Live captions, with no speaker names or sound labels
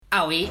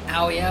Owie,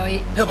 owie, owie.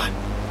 Hör mal.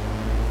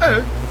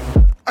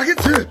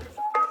 Agent!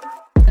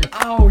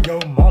 Au, jou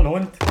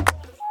malhond.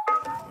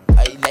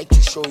 I like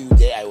to show you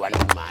that I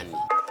want money.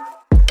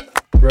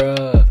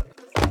 Bruh.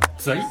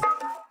 Sorry?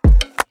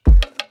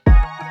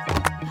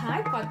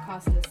 Hi,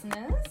 podcast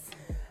listeners.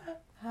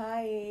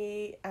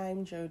 Hi,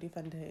 I'm Jodie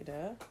van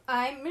Heden.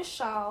 I'm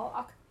Michelle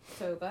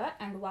October,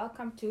 and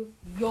welcome to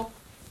your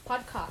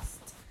podcast.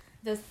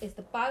 This is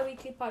the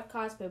bi-weekly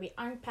podcast where we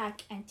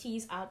unpack and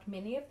tease out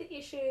many of the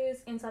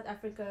issues in South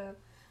Africa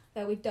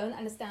that we don't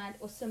understand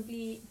or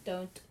simply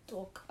don't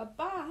talk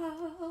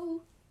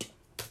about.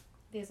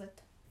 There's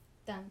it.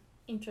 Done.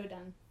 Intro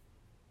done.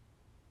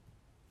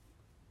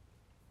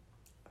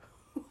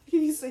 Why are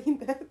you saying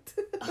that?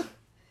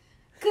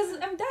 Because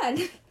I'm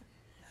done.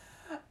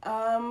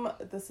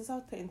 This is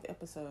our 10th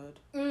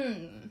episode.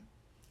 Mm.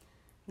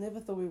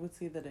 Never thought we would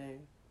see the day.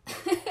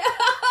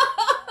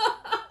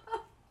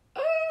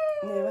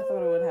 Never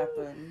thought it would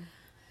happen.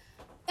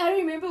 I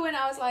remember when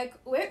I was like,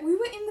 we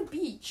were in the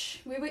beach.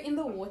 We were in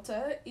the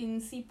water in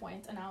Sea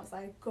Point, and I was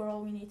like,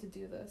 girl, we need to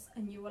do this.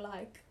 And you were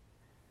like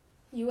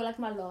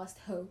my last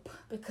hope,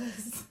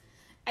 because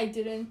I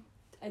didn't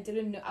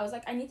know. I was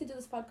like, I need to do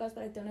this podcast,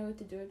 but I don't know what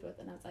to do it with.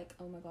 And I was like,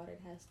 oh my god,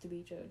 it has to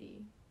be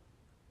Jodie.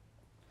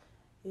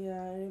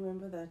 Yeah, I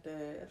remember that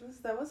day.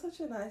 That was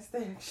such a nice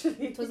day,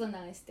 actually. It was a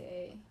nice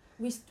day.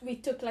 We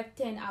took like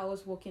 10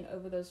 hours walking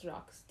over those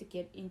rocks to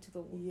get into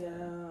the water.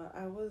 Yeah,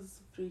 I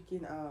was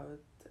freaking out.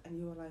 And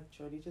you were like,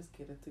 Jodie, just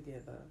get it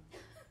together.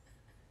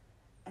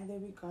 And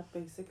then we got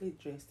basically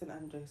dressed and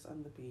undressed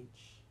on the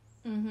beach.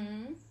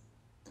 Mm-hmm.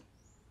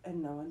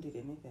 And no one did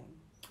anything.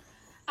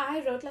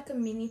 I wrote like a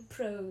mini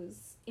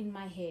prose in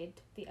my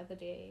head the other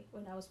day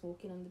when I was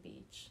walking on the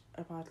beach.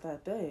 About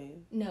that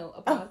day? No,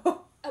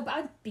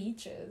 about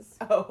beaches.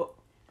 Oh.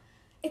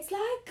 It's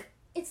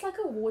like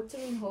a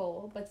watering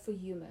hole, but for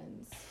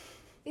humans.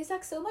 There's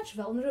like so much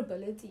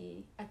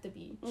vulnerability at the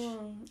beach.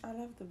 I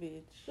love the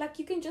beach. Like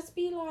you can just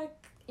be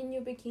like in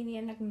your bikini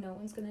and like no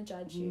one's gonna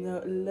judge you.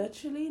 No,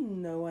 literally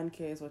no one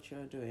cares what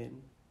you're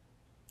doing.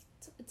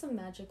 It's a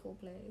magical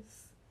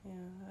place. Yeah,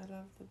 I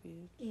love the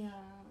beach. Yeah.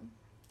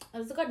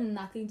 It's got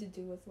nothing to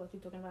do with what we're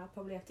talking about. I'll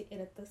probably have to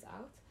edit this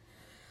out.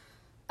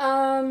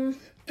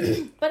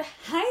 But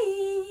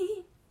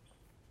hi!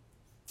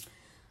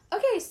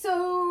 Okay,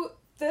 so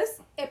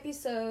this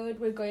episode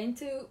we're going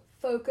to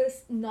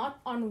focus not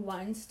on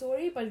one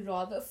story, but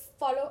rather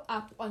follow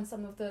up on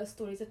some of the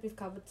stories that we've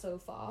covered so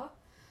far.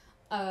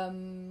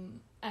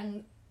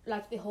 And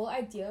like the whole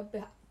idea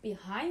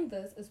behind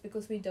this is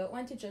because we don't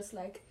want to just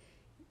like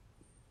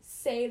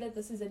say that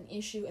this is an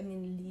issue and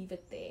then leave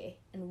it there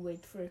and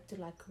wait for it to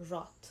like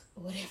rot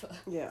or whatever.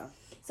 Yeah.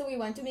 So we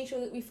want to make sure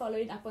that we're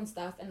following up on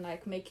stuff and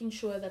like making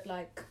sure that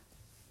like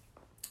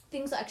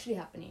things are actually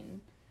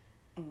happening.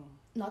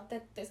 Not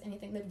that there's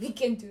anything that we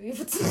can do if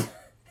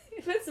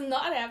it's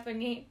not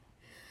happening.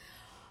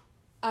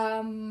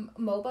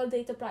 Mobile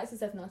data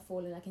prices have not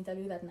fallen, I can tell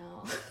you that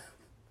now.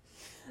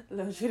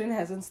 Load shedding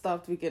hasn't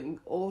stopped, we can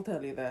all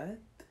tell you that.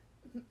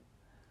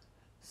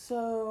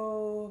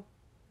 So,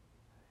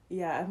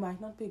 yeah, it might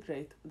not be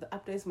great. The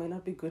updates might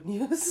not be good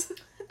news.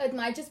 It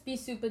might just be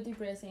super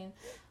depressing.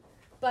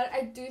 But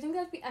I do think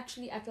that we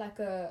actually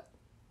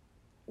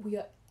we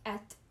are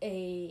at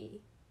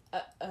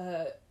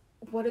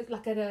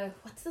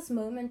what's this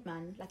moment,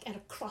 man? Like at a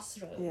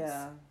crossroads.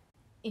 Yeah.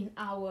 In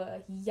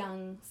our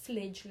young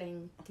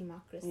fledgling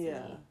democracy.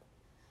 Yeah.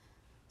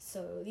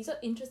 So these are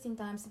interesting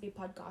times to be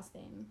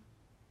podcasting.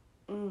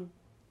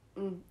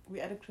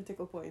 We're at a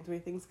critical point where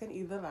things can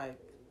either like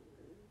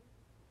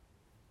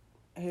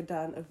head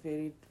down a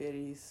very,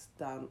 very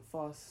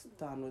fast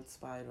downward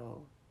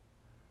spiral,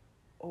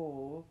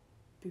 or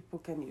people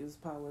can use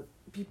power.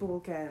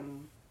 People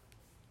can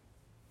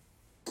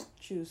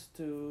choose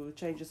to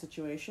change the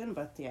situation,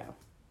 but yeah,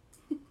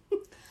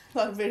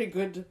 not very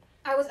good.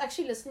 I was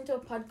actually listening to a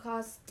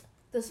podcast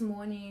this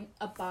morning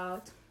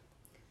about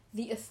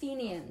the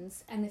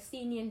Athenians and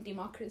Athenian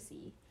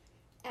democracy,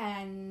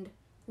 and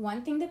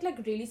one thing that like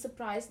really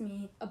surprised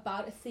me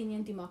about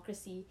Athenian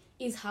democracy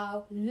is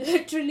how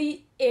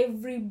literally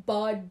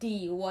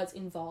everybody was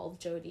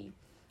involved, Jodie.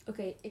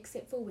 Okay,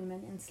 except for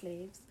women and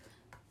slaves,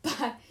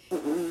 but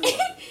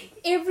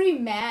every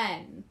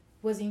man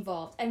was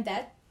involved, and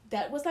that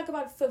was like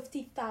about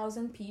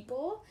 50,000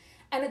 people,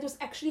 and it was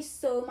actually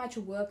so much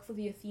work for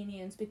the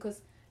Athenians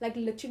because like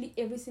literally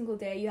every single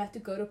day you had to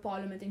go to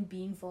parliament and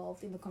be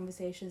involved in the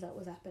conversations that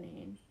was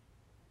happening.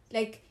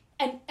 Like,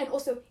 and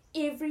also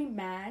every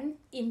man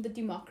in the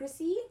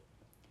democracy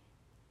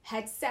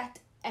had sat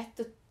at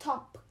the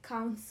top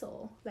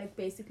council, like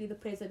basically the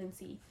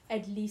presidency,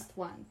 at least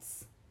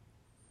once.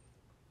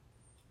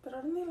 But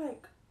aren't there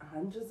like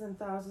hundreds and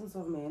thousands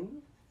of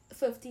men?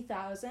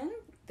 50,000,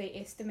 they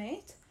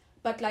estimate.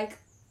 But like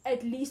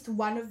at least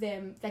one of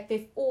them, like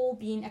they've all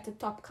been at the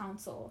top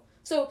council.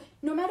 So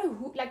no matter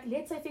who, like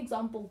let's say for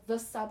example,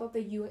 this suburb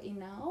that you are in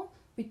now,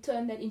 we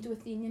turn that into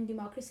Athenian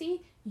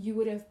democracy, you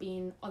would have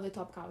been on the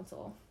top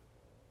council.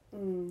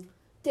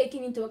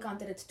 taking into account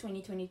that it's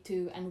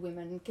 2022 and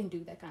women can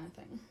do that kind of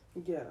thing.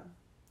 Yeah.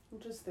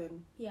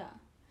 Interesting. Yeah.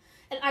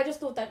 And I just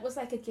thought that was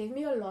like, it gave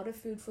me a lot of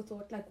food for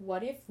thought. Like,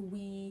 what if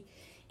we,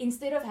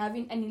 instead of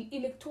having an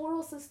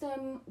electoral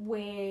system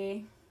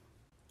where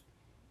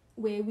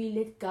we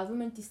let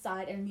government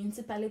decide and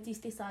municipalities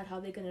decide how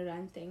they're going to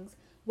run things,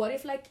 what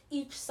if like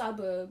each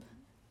suburb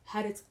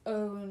had its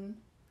own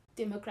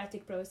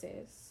democratic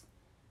process,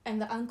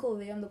 and the uncle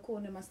there on the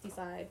corner must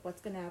decide what's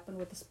going to happen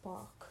with this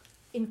park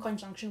in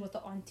conjunction with the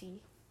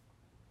auntie?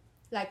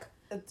 Like,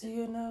 Do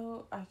you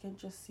know, I can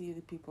just see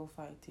the people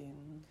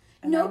fighting.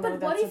 No, I know but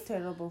what that's if- a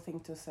terrible thing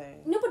to say.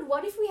 no, but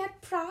what if we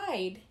had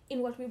pride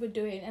in what we were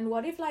doing? And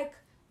what if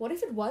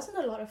it wasn't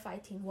a lot of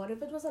fighting? What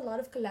if it was a lot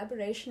of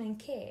collaboration and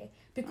care?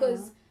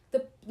 Because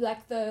the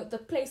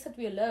place that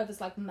we live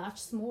is like much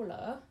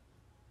smaller,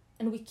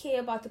 and we care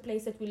about the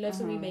place that we live,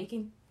 so we're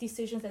making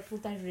decisions that will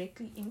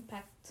directly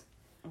impact.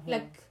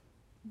 Like,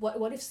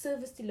 what if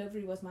service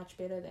delivery was much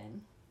better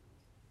then?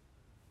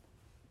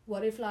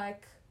 What if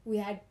like we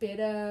had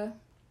better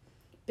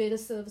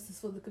services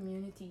for the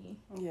community?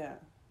 Yeah.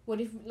 What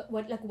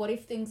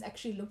if things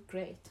actually looked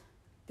great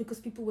because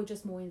people were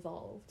just more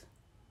involved?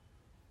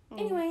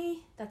 Anyway,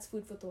 that's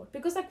food for thought.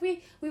 Because like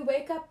we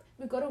wake up,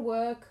 we go to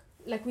work,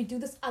 like we do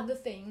this other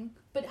thing,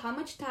 but how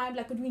much time,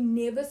 like, would we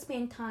never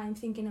spend time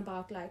thinking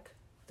about like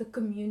the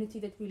community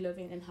that we live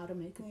in and how to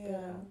make it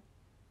better?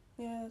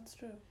 Yeah, that's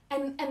true.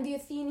 And the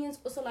Athenians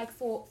also, like,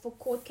 for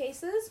court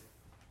cases,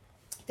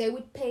 they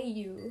would pay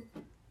you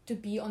to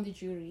be on the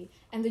jury,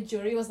 and the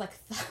jury was like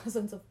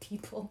thousands of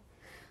people.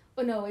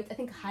 Oh no, wait, I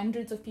think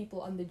hundreds of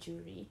people on the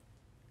jury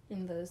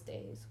in those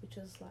days, which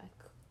was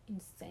like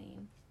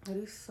insane. It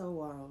is so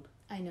wild.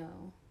 I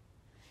know.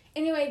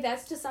 Anyway,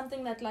 that's just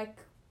something that like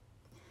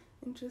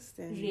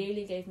Interesting.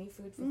 really gave me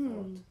food for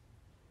thought.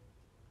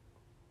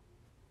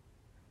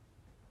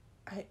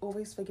 I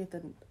always forget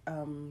the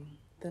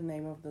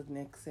name of the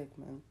next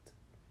segment.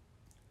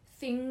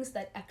 Things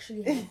that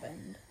actually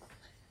happened.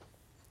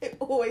 I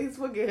always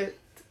forget.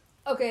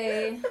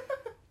 Okay.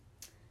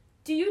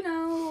 Do you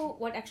know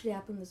what actually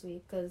happened this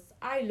week? Because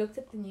I looked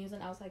at the news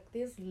and I was like,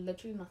 there's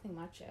literally nothing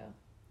much here.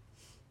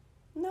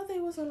 No,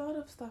 there was a lot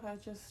of stuff. I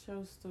just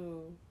chose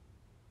to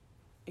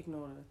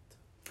ignore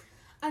it.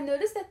 I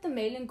noticed that the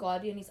Mail and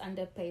Guardian is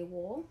under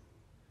paywall.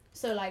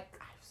 So like,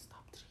 I've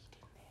stopped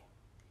reading them.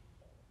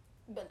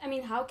 but I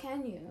mean, how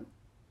can you?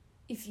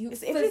 If you Is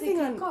physically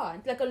everything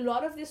can't. Like, a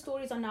lot of these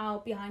stories are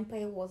now behind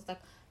paywalls.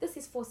 Like, this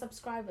is for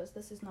subscribers.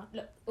 This is not...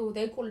 Like, oh,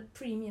 they call it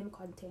premium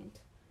content.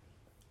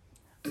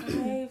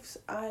 I've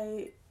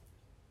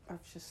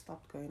just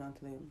stopped going onto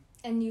them.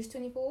 And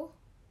News24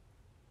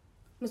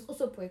 must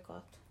also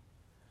boycott.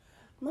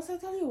 Must I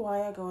tell you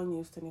why I go on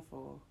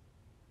News24?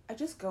 I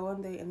just go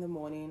on there in the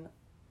morning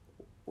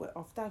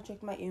after I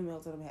check my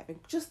emails that I'm having.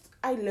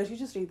 I literally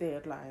just read the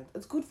headlines.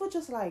 It's good for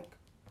just like...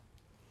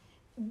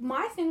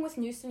 My thing with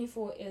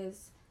News24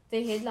 is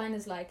the headline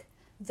is like,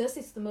 this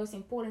is the most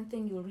important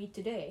thing you'll read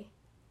today.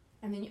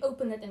 And then you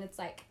open it and it's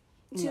like,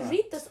 to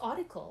read this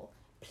article,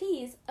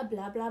 please,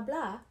 blah, blah,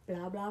 blah,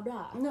 blah, blah,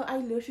 blah. No, I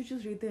literally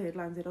just read the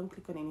headlines. I don't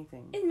click on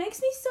anything. It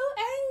makes me so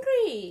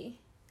angry.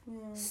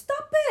 Yeah.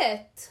 Stop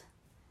it.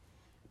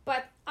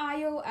 But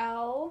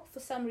IOL, for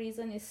some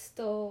reason, is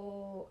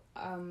still...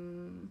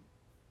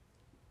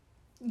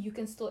 you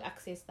can still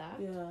access that.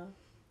 Yeah.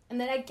 And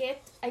then I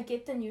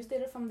get the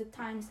newsletter from the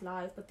Times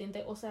Live, but then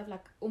they also have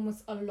like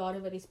almost a lot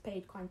of it is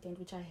paid content,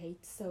 which I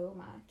hate so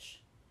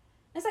much.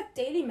 It's like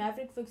Daily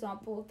Maverick, for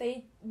example,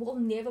 they will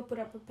never put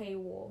up a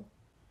paywall,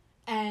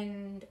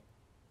 and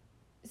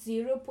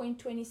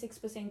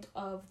 0.26%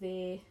 of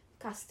their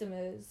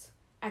customers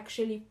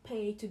actually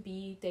pay to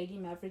be Daily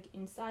Maverick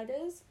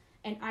insiders,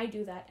 and I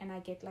do that, and I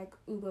get like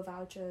Uber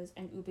vouchers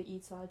and Uber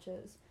Eats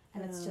vouchers,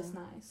 and it's just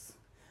nice.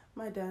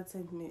 My dad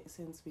sends me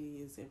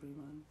his every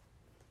month.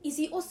 Is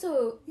he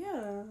also...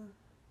 Yeah.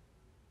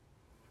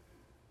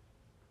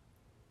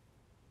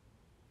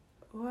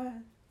 What?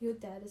 Your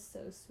dad is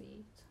so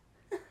sweet.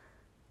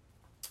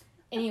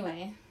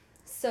 Anyway,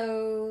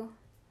 so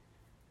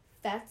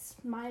that's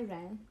my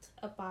rant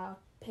about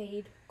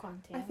paid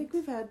content. I think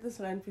we've had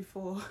this rant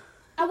before.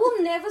 I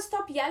will never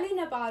stop yelling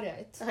about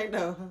it. I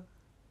know.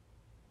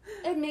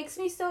 It makes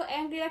me so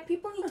angry. Like,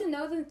 people need to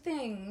know the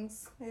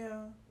things.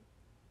 Yeah.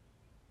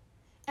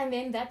 And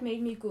then that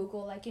made me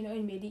Google, like, you know,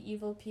 in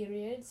medieval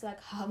periods,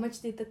 like, how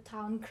much did the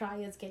town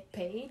criers get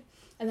paid?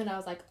 And then I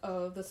was like,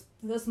 oh,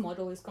 this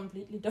model is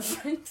completely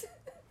different.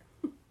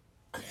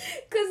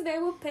 Because they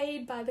were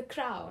paid by the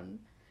crown.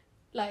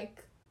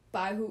 Like,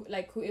 by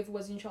whoever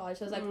was in charge.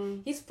 So I was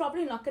like, he's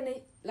probably not going to,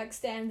 like,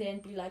 stand there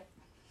and be like,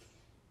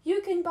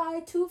 you can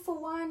buy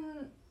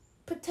 2-for-1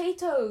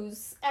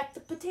 potatoes at the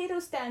potato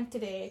stand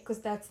today. Because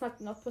that's not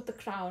what the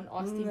crown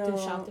asked him to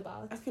shout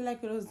about. I feel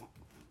like it was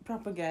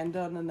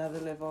propaganda on another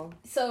level.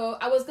 So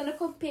I was gonna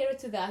compare it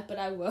to that, but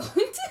I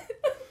won't.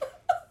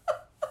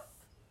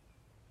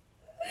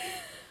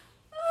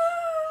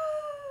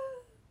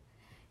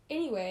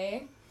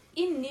 Anyway,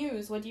 in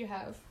news, what do you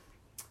have?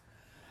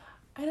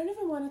 I don't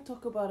even want to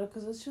talk about it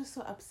because it's just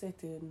so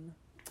upsetting.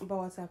 about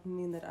what's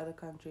happening in that other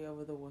country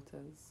over the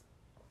waters,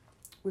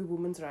 where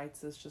women's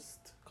rights is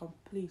just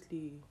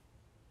completely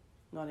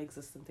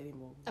non-existent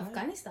anymore. What?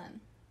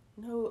 Afghanistan.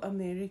 No,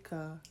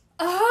 America.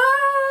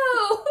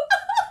 Oh!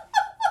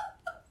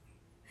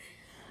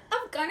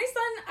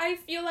 Afghanistan, I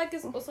feel like,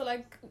 is also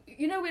like,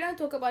 we don't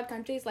talk about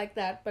countries like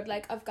that, but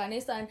like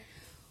Afghanistan,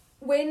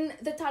 when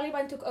the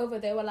Taliban took over,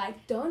 they were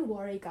like, don't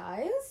worry,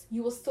 guys,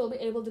 you will still be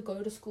able to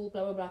go to school,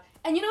 blah, blah, blah.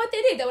 And you know what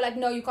they did? They were like,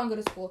 no, you can't go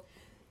to school.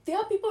 There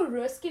are people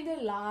risking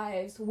their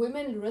lives,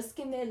 women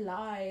risking their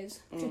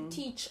lives to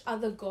teach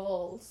other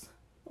girls.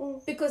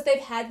 Because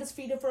they've had this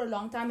freedom for a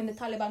long time, and the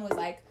Taliban was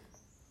like,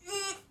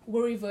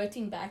 we're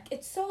reverting back.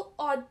 It's so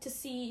odd to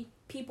see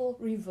people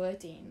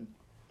reverting.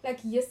 Like,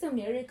 yes,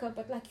 America,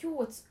 but like,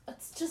 it's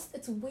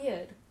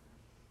weird.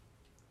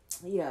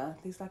 Yeah,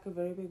 there's like a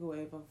very big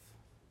wave of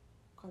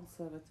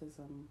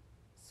conservatism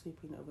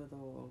sweeping over the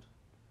world.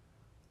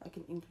 Like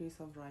an increase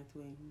of right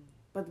wing.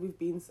 But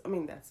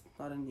that's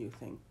not a new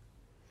thing.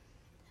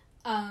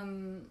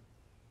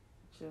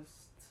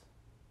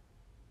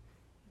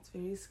 It's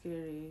very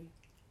scary.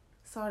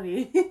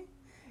 Sorry.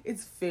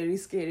 It's very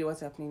scary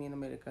what's happening in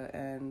America,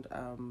 and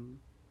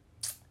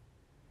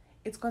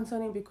it's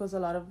concerning because a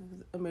lot of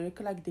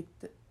America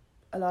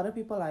a lot of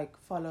people like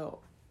follow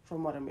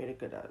from what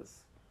America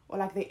does, or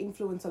like they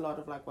influence a lot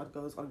of like what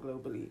goes on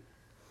globally.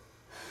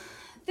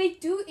 They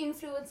do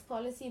influence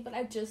policy, but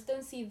I just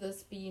don't see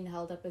this being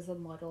held up as a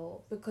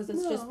model because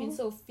it's just been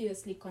so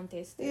fiercely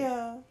contested.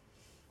 Yeah.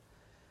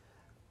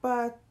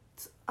 But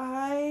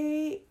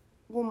I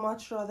will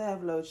much rather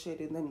have load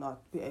shedding than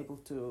not be able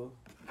to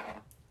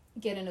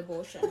get an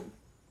abortion.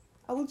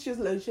 I will choose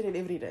load shedding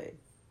every day.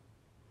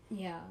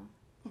 Yeah.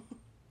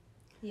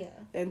 Yeah.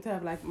 Than to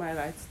have like my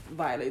rights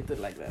violated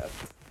like that.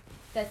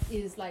 That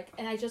is like,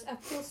 and I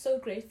feel so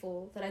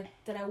grateful that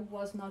I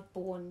was not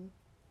born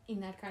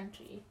in that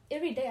country.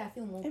 Every day I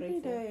feel more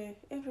grateful.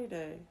 Every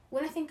day.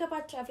 When I think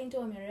about traveling to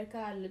America,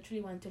 I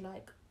literally want to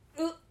like,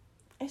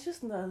 It's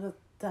just that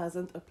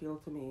doesn't appeal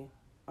to me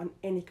on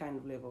any kind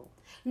of level.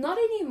 Not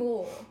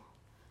anymore.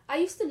 I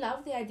used to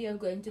love the idea of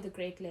going to the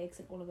Great Lakes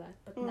and all of that,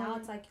 but now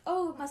it's like,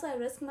 oh, must I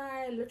risk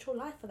my literal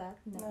life for that?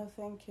 No,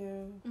 thank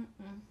you.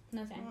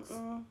 No thanks.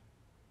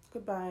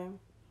 Goodbye.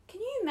 Can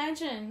you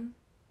imagine?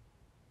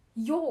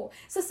 So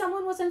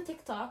someone was on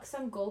TikTok,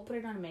 some girl put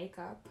it on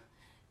makeup,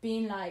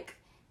 being like,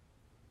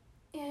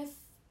 if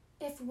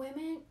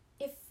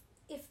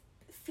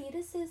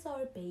fetuses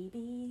are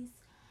babies,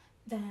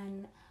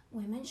 then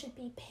women should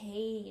be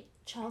paid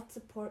child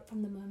support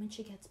from the moment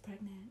she gets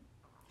pregnant.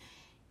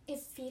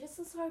 If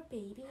fetuses are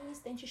babies,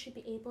 then she should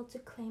be able to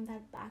claim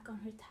that back on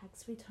her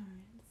tax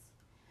returns.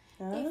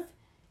 Huh?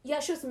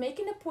 She was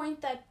making a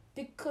point that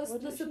because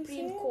the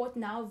Supreme Court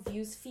now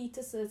views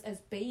fetuses as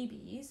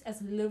babies,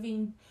 as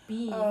living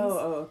beings,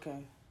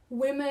 okay.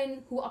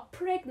 Women who are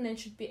pregnant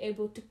should be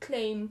able to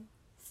claim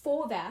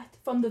for that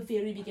from the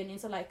very beginning.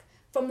 So like,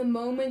 from the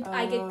moment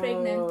I get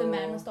pregnant, the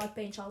man will start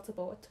paying child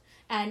support,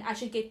 and I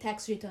should get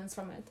tax returns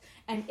from it,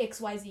 and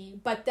XYZ.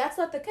 But that's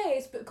not the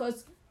case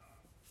because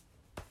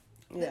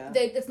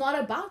it's not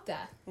about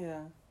that.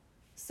 Yeah.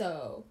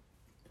 So,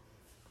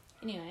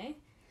 anyway,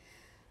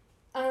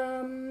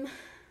 are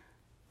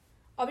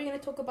we going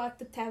to talk about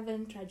the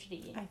tavern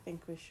tragedy? I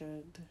think we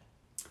should.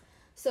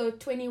 So,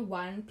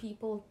 21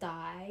 people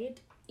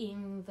died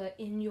in the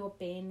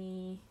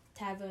Inyobeni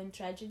tavern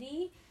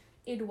tragedy.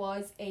 It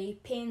was a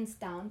pens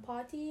down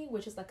party,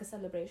 which is like a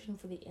celebration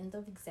for the end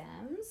of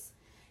exams.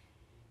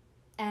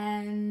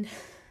 And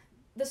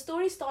the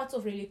story starts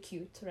off really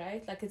cute,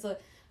 right? Like, it's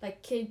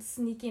like kids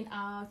sneaking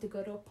out to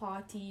go to a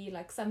party.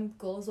 Like, some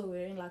girls are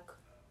wearing like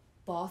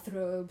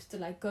bathrobes to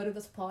like go to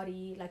this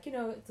party. Like,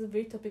 it's a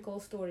very typical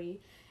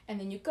story. And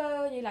then you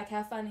go and you like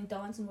have fun and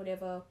dance and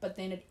whatever, but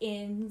then it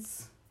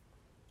ends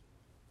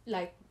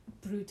like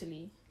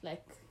brutally,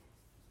 like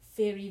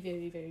very,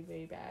 very, very,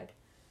 very bad.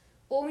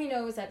 All we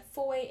know is at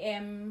 4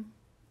 a.m.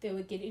 they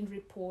were getting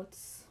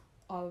reports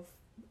of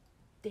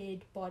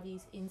dead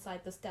bodies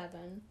inside this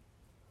tavern.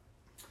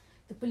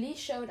 The police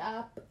showed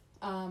up.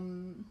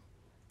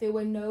 There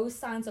were no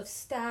signs of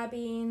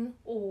stabbing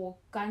or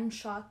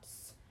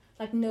gunshots,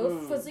 like no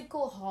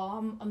physical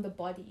harm on the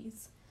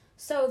bodies.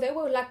 So they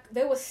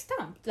were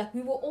stumped. Like,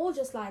 we were all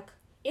just like,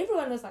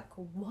 everyone was like,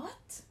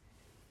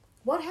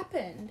 what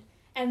happened?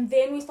 And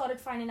then we started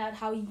finding out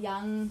how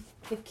young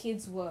the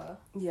kids were.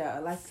 Yeah,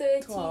 like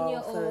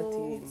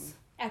 13-year-olds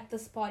at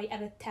this party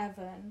at a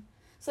tavern.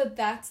 So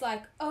that's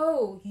like,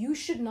 oh, you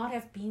should not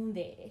have been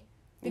there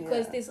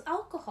because there's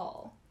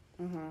alcohol.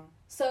 Mm-hmm.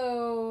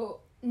 So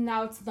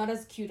now it's not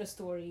as cute a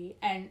story,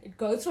 and it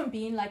goes from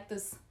being like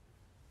this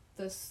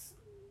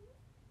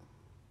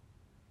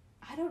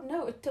I don't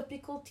know, a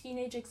typical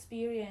teenage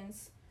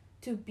experience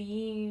to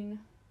being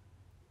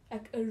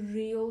like a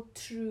real,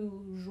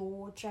 true,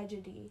 raw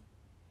tragedy.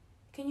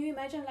 Can you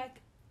imagine,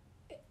 like,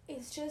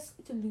 it's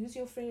just to lose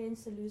your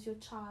friends, to lose your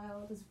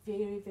child is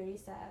very, very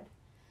sad.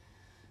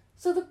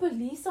 So the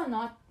police are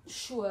not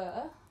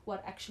sure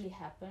what actually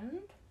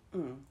happened.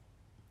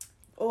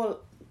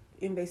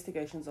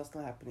 investigations are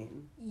still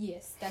happening.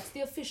 Yes, that's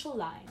the official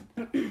line.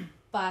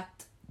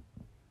 But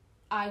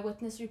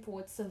eyewitness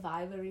reports,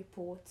 survivor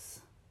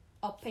reports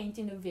are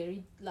painting a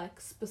very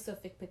like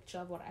specific picture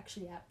of what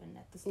actually happened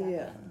at the tavern.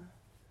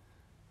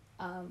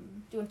 Yeah.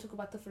 Do you want to talk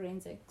about the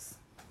forensics?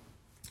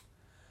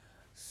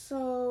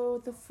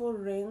 So the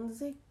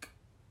forensic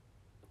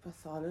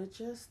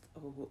pathologist,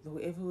 or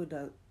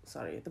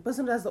the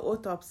person who does the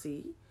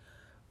autopsy,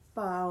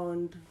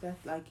 found that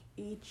like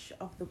each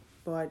of the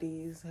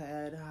bodies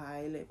had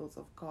high levels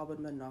of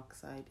carbon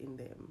monoxide in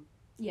them,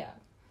 Yeah.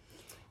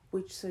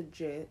 which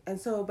suggests, and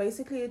so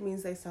basically it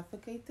means they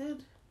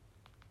suffocated,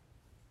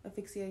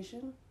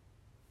 asphyxiation.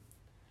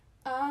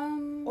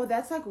 Or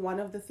that's like one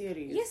of the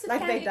theories. Yes, it like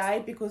can they be.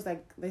 died because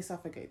like they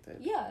suffocated.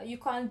 Yeah, you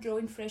can't draw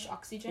in fresh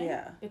oxygen.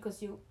 Yeah.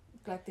 Because you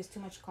like there's too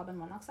much carbon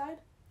monoxide.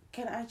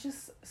 Can I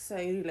just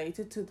say,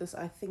 related to this,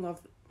 I think of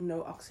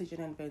no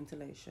oxygen and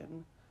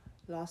ventilation.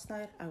 Last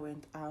night I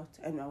went out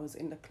and I was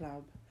in the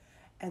club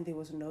and there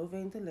was no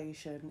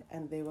ventilation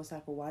and there was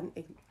like one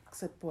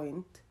exit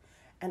point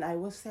and I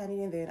was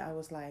standing in there and I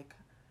was like,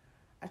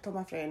 I told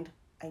my friend,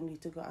 I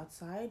need to go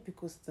outside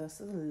because this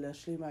is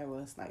literally my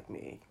worst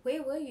nightmare.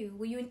 Where were you?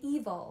 Were you in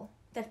Evil?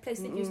 That place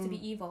that used to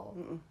be Evil?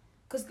 Mm-mm.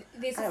 Because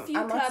there's a I'm few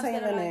not clubs saying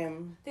that the are like...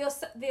 name.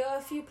 There are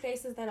a few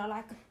places that are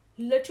like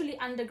literally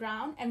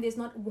underground and there's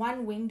not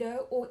one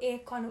window or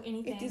aircon or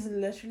anything. It is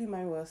literally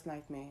my worst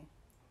nightmare.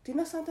 Do you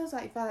know sometimes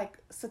if I like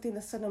sit in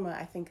the cinema,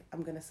 I think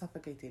I'm gonna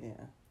suffocate in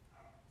here.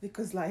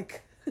 Because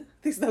like,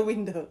 there's no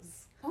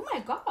windows. Oh my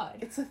god.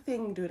 It's a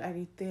thing, dude.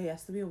 There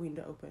has to be a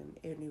window open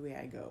anywhere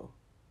I go.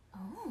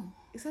 Oh.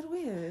 Is that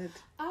weird?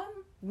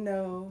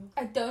 No.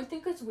 I don't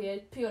think it's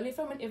weird purely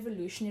from an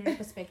evolutionary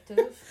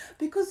perspective.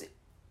 Because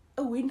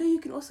a window you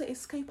can also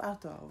escape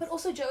out of. But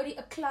also, Jodie,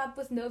 a club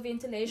with no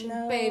ventilation,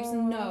 No. babes,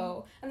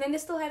 no. And then they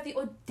still have the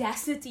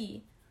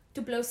audacity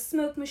to blow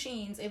smoke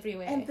machines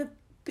everywhere. And the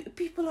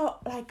people are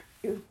like,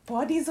 your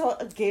bodies are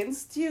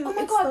against you. oh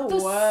my It's god, the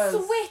the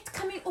worst. sweat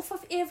coming off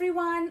of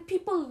everyone,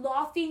 people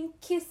laughing,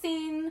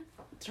 kissing.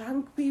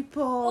 Drunk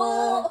people.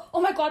 Oh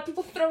my god,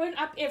 people throwing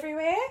up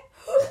everywhere.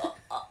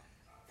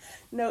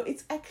 No,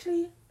 it's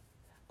actually,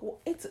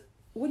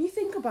 when you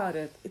think about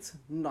it, it's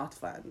not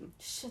fun.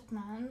 Shit,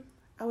 man.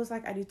 I was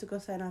like, I need to go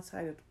stand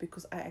outside it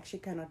because I actually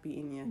cannot be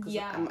in here. Because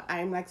Yeah.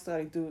 I'm like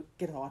starting to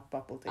get heart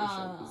palpitations.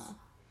 Ah.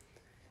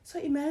 So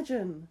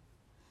imagine.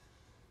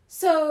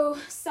 So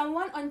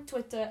someone on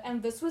Twitter,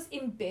 and this was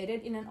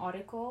embedded in an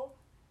article.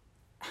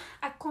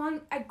 I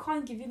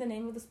can't give you the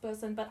name of this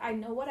person, but I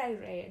know what I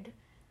read.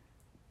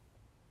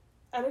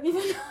 I don't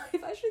even know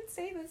if I should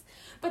say this,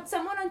 but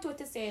someone on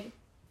Twitter said,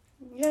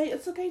 Yeah,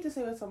 it's okay to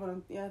say what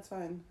someone. Yeah, it's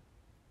fine.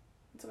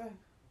 It's okay.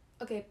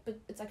 okay, but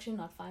it's actually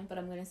not fine, but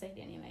I'm gonna say it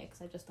anyway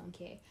because I just don't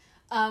care.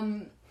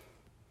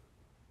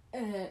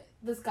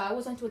 This guy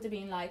was on Twitter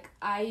being like,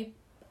 I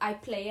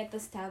play at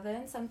this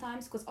tavern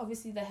sometimes because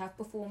obviously they have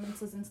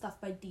performances and stuff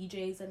by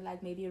DJs and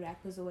like maybe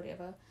rappers or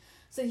whatever.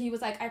 So he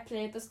was like, I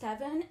play at this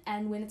tavern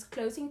and when it's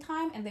closing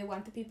time and they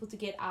want the people to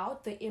get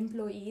out, the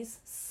employees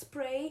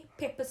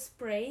pepper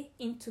spray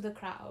into the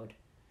crowd.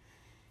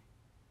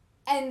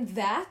 And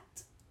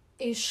that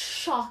is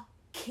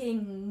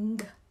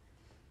shocking.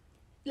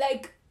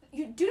 Like, do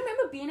you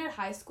remember being at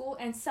high school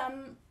and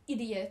some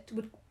idiot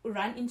would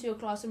run into your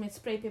classroom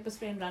and pepper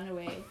spray and run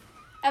away?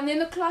 And then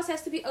the class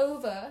has to be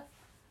over.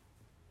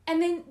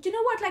 And then, do you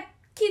know what? Like,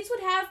 kids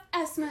would have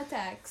asthma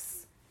attacks.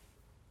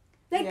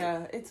 Like,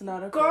 yeah, it's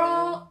not okay.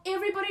 girl,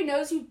 everybody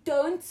knows you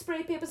don't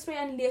spray pepper spray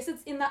unless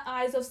it's in the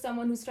eyes of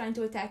someone who's trying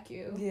to attack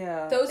you.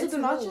 Yeah. Those are it's the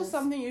not rules. just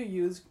something you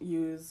use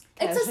It's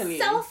casually. a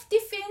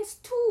self-defense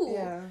tool.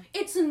 Yeah.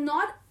 It's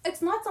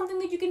not something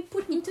that you can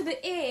put into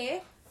the air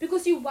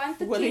because you want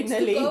the kids to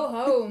Willy-nilly. go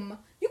home.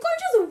 You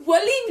can't just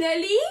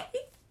willy-nilly.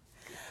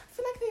 I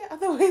feel like there are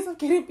other ways of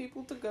getting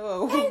people to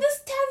go home. And this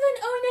tavern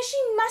owner,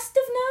 she must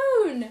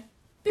have known.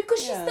 Because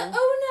she's the Yeah.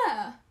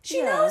 owner. She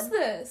Yeah. knows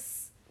this.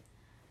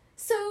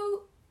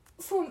 So,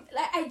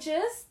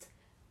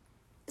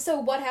 So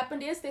what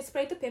happened is they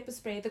sprayed the pepper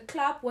spray. The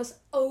club was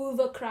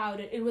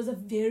overcrowded. It was a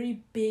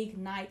very big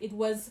night. It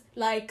was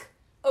like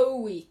a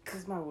week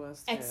This is my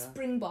worst. at fear.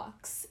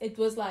 Springboks. It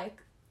was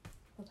like,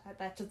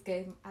 I just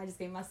gave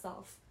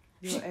myself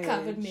Your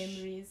covered age.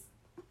 memories.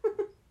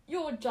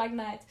 Your drug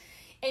night.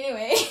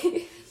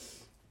 Anyway,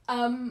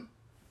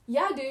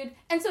 yeah, dude.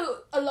 And so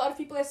a lot of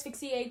people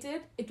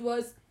asphyxiated. It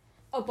was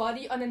a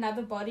body on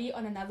another body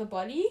on another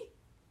body.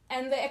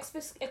 And they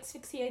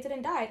asphyxiated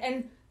and died.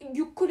 And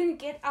you couldn't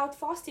get out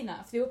fast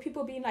enough. There were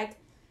people being like,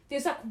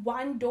 there's like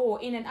one door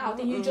in and out.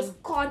 And you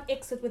just can't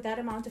exit with that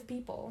amount of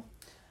people.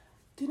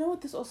 Do you know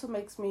what this also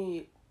makes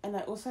me... And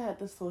I also had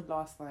this thought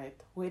last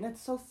night. When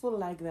it's so full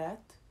like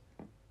that,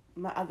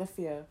 my other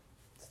fear,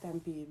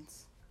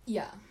 stampedes.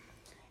 Yeah.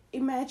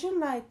 Imagine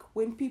like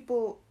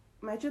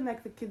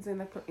the kids in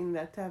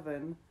that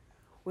tavern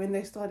when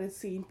they started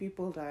seeing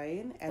people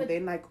dying and But-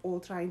 then like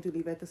all trying to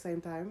leave at the same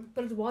time.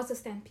 But it was a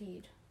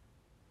stampede.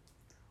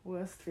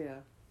 Worst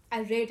fear.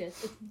 I read it.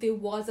 There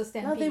was a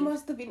stampede. No, there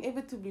must have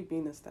inevitably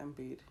been a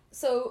stampede.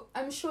 So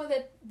I'm sure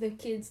that the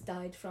kids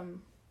died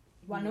from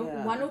one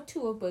or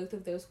two of both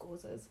of those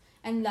causes.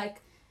 And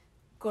like,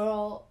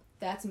 girl,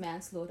 that's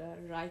manslaughter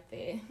right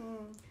there.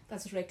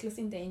 That's reckless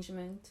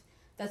endangerment.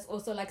 That's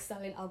also like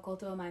selling alcohol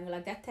to a minor.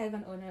 Like that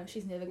tavern owner,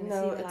 she's never gonna see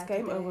the light. No, it's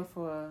game over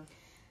for her.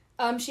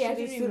 She had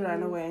needs to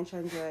run away and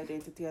change her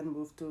identity and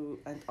move to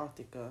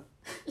Antarctica.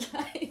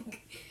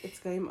 Like, it's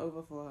game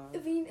over for her.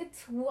 I mean,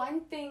 it's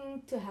one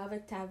thing to have a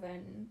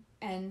tavern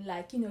and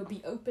like, you know,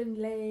 be open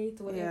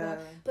late or whatever.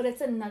 Yeah. But it's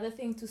another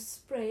thing to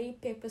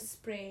pepper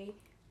spray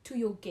to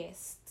your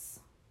guests.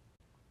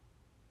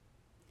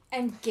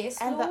 And guest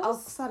and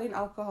laws, selling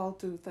alcohol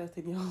to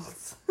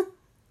 13-year-olds.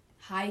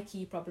 high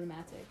key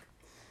problematic.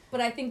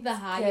 But I think the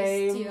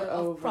highest Game tier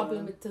over. of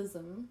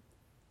problematism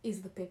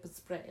is the pepper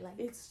spray. Like,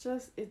 it's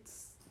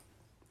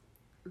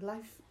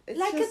life.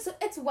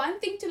 It's one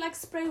thing to like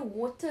spray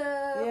water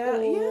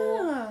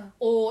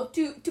or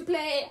to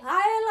play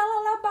Hi La La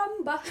La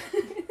Bamba.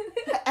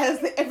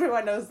 As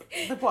everyone knows,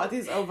 the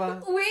party's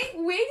over.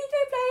 Where did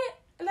they play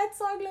that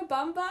song La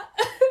Bamba?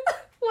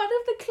 One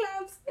of the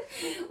clubs.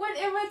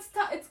 Whenever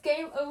it's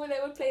game over, they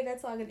would play that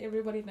song and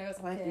everybody knows.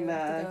 Like, okay,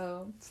 nah,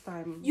 go. it's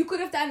time. You could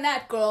have done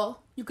that,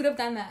 girl. You could have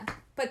done that.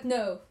 But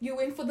no, you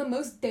went for the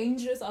most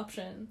dangerous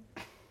option.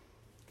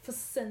 For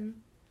sin.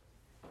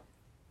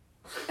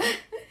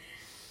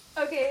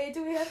 Okay,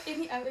 do we have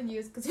any other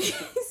news? Because we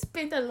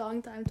spent a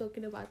long time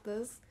talking about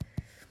this.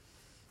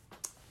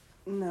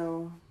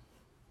 No.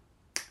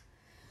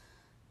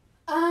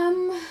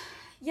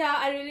 Yeah,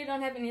 I really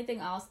don't have anything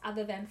else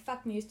other than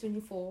fuck News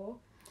 24.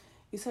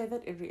 You say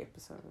that every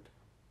episode.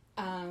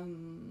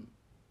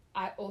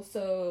 I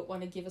also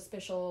want to give a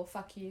special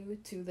fuck you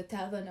to the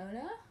tavern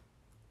owner.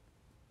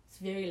 It's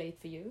very late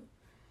for you.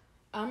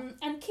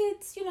 And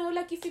kids, you know,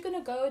 like if you're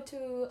gonna go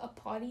to a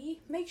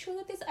party, make sure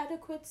that there's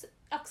adequate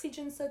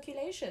oxygen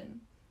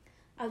circulation.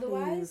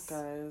 Otherwise,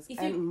 please, guys,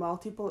 and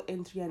multiple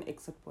entry and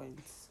exit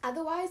points.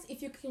 Otherwise,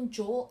 if you can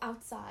jawl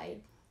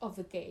outside of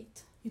the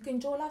gate, you can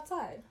jawl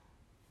outside.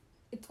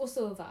 It's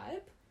also a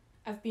vibe.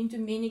 I've been to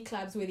many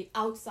clubs where the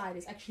outside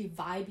is actually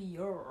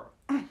vibier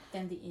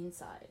than the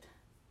inside.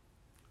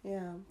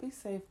 Yeah, be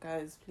safe,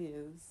 guys,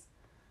 please.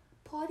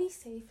 Party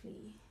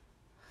safely.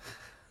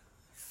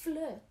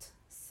 Flirt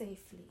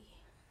safely.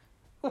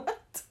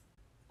 What?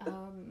 I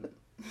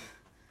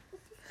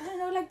don't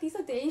know, like these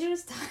are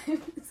dangerous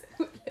times.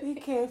 Be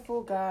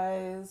careful,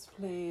 guys,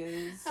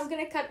 please. I'm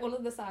gonna cut all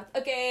of this out.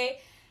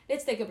 Okay,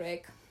 let's take a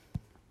break.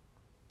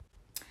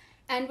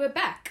 And we're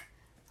back.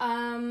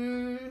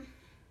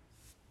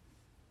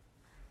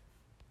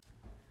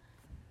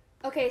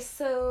 Okay,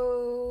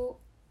 so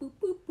boop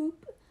boop boop.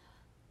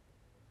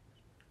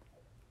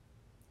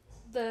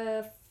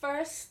 The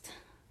first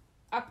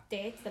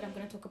update that I'm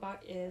going to talk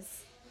about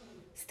is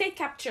state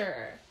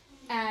capture,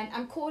 and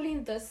I'm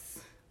calling this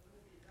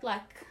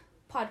like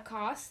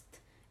podcast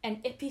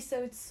an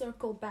episode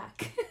circle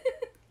back.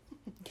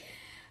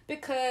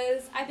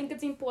 Because I think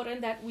it's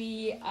important that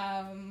we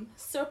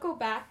circle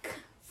back,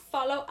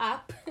 follow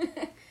up,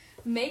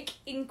 make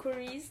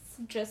inquiries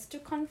just to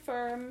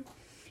confirm.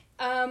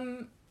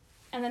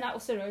 And then I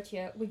also wrote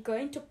here, we're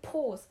going to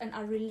pause in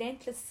our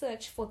relentless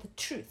search for the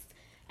truth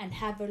and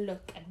have a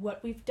look at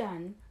what we've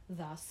done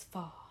thus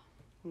far.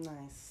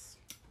 Nice.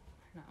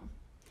 No.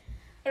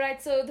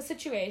 Alright, so the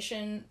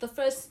situation, the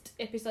first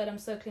episode I'm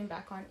circling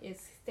back on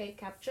is state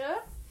capture.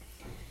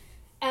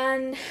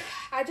 And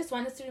I just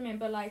want us to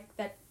remember like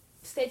that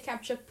state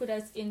capture put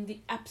us in the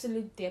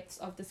absolute depths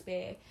of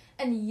despair.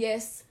 And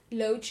yes,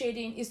 load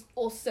shedding is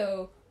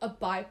also a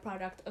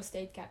byproduct of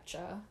state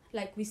capture.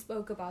 Like we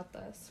spoke about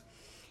this.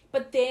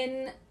 But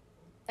then,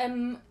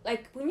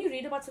 like when you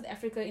read about South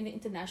Africa in the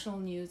international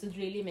news, it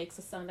really makes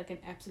us sound like an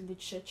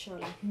absolute shit show.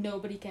 Like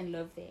nobody can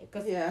live there.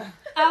 Because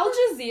Al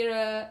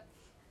Jazeera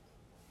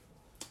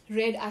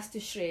read us to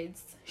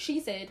shreds.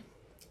 She said,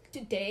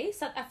 today,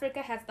 South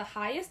Africa has the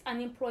highest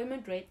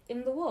unemployment rate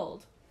in the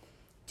world.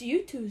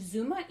 Due to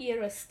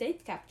Zuma-era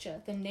state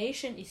capture, the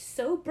nation is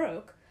so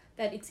broke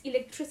that its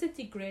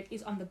electricity grid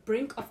is on the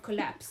brink of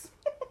collapse.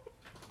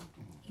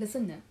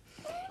 Listen now.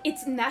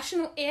 Its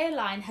national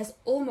airline has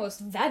almost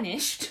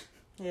vanished.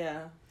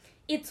 Yeah.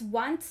 Its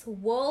once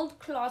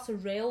world-class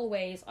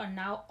railways are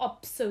now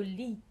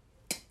obsolete.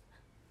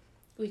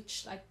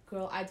 Which, like,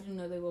 girl, I didn't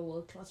know they were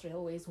world-class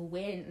railways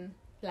when,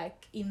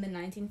 like, in the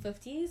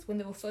 1950s, when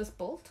they were first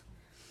built.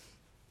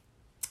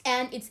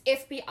 And its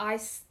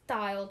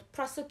FBI-styled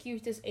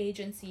prosecutors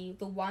agency,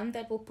 the one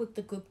that will put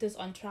the Guptas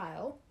on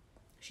trial,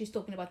 she's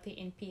talking about the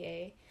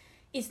NPA,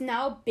 is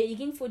now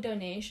begging for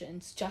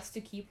donations just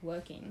to keep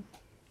working.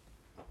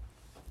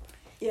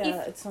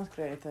 Yeah, it's not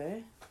great, eh?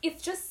 If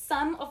just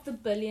some of the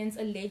billions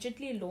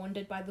allegedly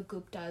laundered by the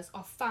Guptas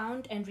are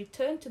found and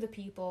returned to the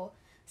people,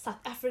 South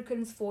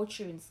Africans'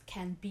 fortunes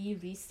can be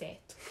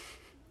reset.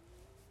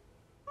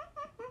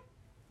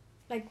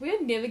 Like, we're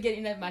never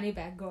getting that money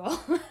back,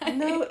 girl.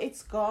 No,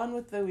 it's gone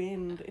with the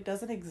wind. It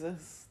doesn't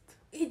exist.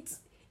 It's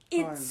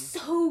Gone.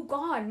 so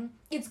gone.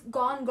 It's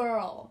gone,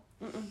 girl.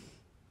 Mm-mm.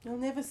 You'll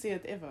never see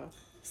it ever.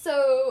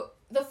 So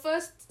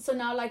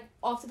now like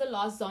after the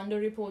last Zondo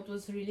report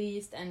was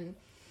released and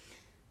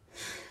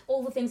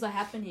all the things are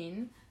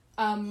happening,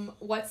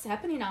 what's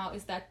happening now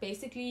is that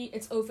basically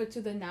it's over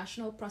to the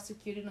National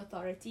Prosecuting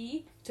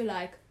Authority to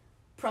like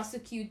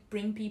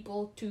bring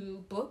people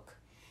to book.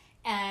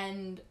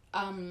 And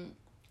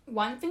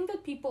one thing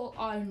that people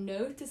are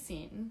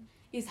noticing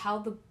is how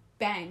the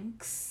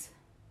banks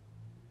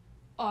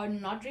are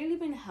not really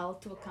being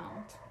held to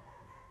account.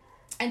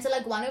 And so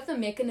like one of the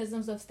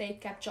mechanisms of state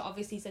capture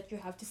obviously is that you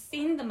have to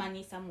send the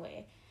money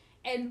somewhere,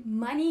 and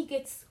money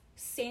gets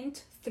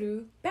sent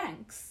through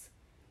banks.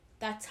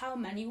 That's how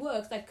money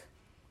works. Like,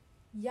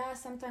 yeah,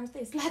 sometimes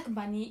there's like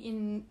money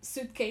in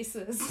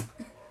suitcases.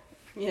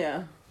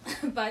 Yeah.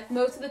 But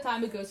most of the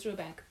time it goes through a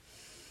bank.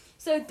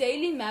 So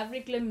Daily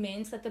Maverick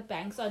laments that the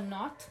banks are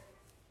not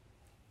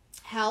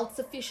held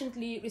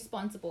sufficiently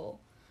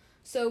responsible.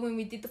 So when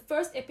we did the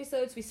first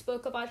episodes, we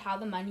spoke about how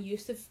the money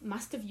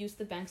must have used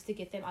the banks to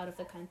get them out of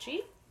the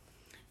country.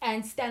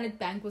 And Standard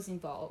Bank was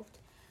involved.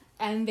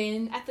 And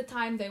then at the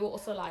time, they were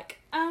also like,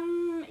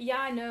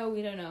 yeah, no,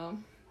 we don't know.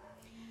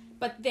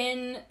 But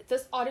then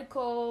this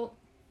article,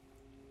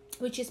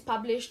 which is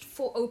published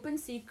for Open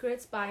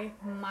Secrets by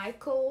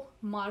Michael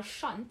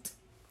Marchant,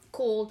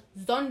 called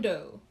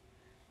Zondo,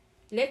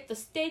 Let the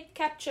State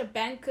Capture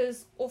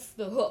Bankers Off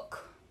the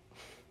Hook.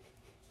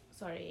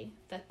 Sorry,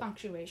 that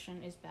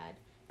punctuation is bad.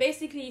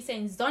 Basically, he's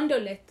saying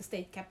Zondo let the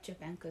state capture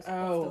bankers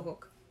off the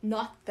hook.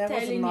 That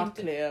was not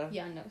clear.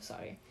 Yeah, no,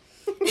 sorry.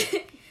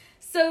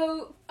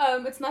 So,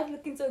 it's not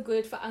looking so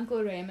good for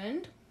Uncle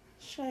Raymond.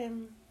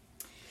 Shame.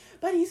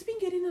 But he's been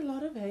getting a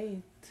lot of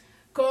hate.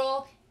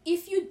 Girl,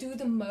 if you do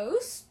the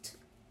most,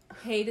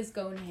 haters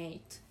gonna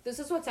hate. This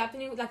is what's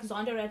happening with like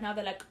Zondo right now.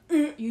 They're like,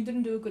 you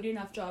didn't do a good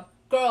enough job.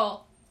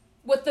 Girl,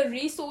 with the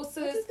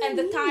resources and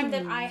the time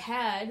that I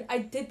had, I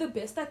did the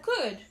best I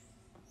could.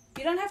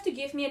 You don't have to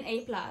give me an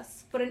A+,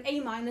 but an A-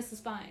 is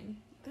fine.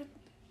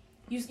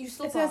 You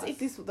still pass. pass.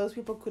 It's as if those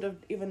people could have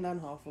even done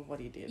half of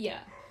what he did. Yeah.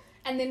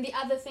 And then the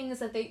other thing is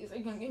that they,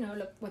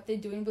 look, what they're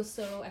doing with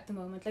Cyril at the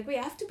moment. Like, we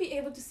have to be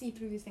able to see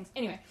through these things.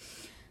 Anyway,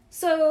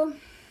 so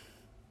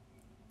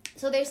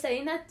they're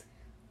saying that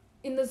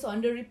in the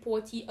Zondo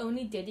report, he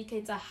only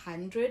dedicates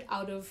 100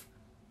 out of,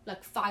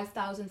 like,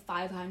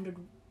 5,500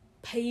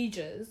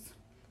 pages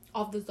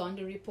of the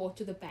Zondo report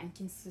to the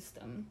banking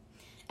system.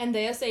 And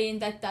they are saying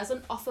that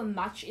doesn't offer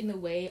much in the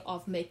way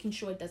of making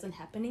sure it doesn't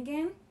happen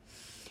again.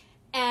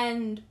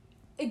 And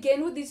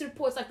again, with these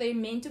reports, like, they're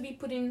meant to be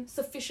putting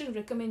sufficient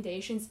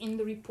recommendations in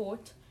the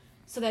report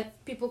so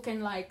that people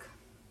can, like,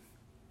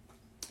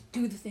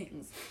 do the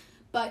things.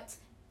 But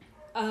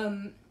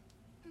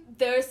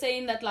they're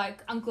saying that,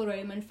 like, Uncle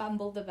Raymond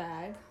fumbled the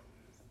bag.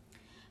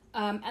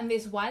 And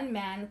there's one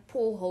man,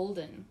 Paul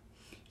Holden.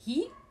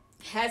 He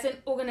has an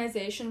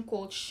organization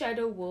called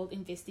Shadow World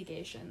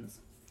Investigations.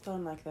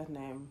 Don't like that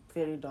name.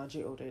 Very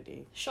dodgy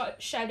already.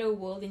 Shadow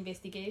World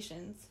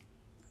Investigations.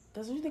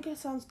 Doesn't you think it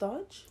sounds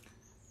dodge?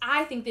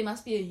 I think there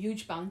must be a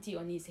huge bounty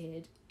on his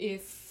head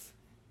if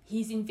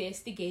he's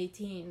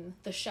investigating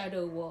the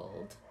shadow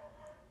world.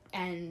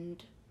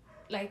 And,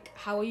 like,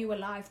 how are you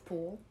alive,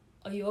 Paul?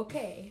 Are you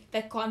okay?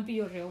 That can't be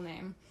your real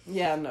name.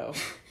 Yeah, no.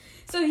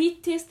 So he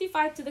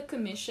testified to the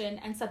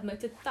commission and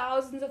submitted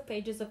thousands of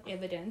pages of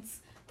evidence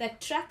that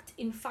tracked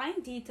in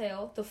fine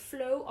detail the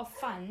flow of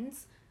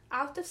funds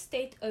out of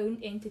state-owned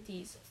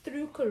entities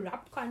through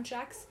corrupt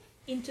contracts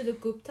into the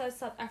Gupta's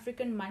South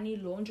African money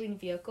laundering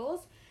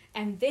vehicles,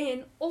 and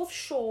then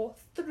offshore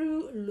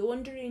through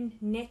laundering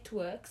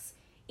networks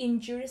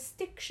in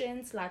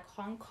jurisdictions like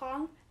Hong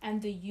Kong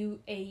and the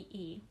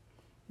UAE.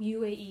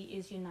 UAE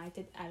is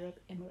United Arab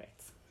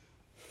Emirates.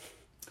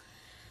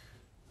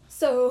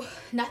 So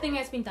nothing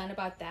has been done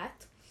about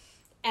that.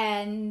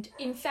 And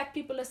in fact,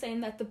 people are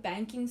saying that the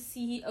banking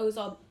CEOs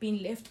are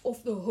being left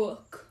off the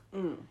hook.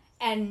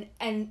 And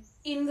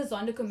in the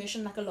Zondo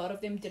Commission, like, a lot of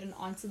them didn't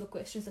answer the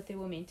questions that they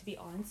were meant to be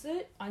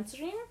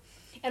answering.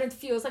 And it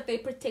feels like they're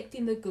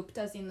protecting the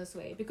Guptas in this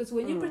way. Because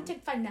when you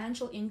protect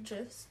financial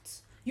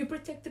interests, you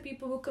protect the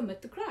people who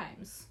commit the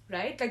crimes,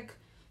 right?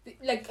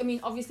 Like I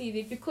mean,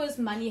 obviously, because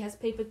money has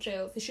paper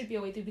trails, there should be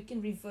a way that we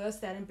can reverse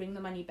that and bring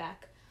the money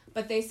back.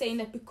 But they're saying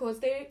that because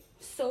they're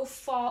so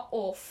far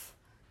off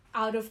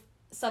out of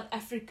South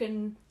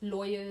African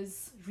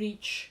lawyers'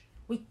 reach,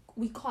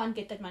 we can't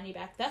get that money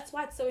back. That's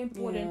why it's so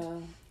important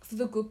for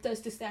the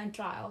Guptas to stand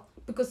trial,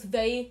 because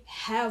they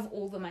have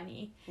all the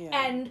money.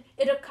 Yeah. And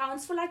it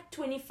accounts for like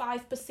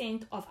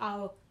 25% of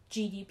our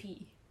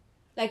GDP.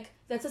 Like,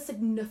 that's a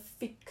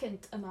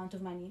significant amount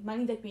of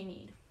money that we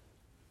need.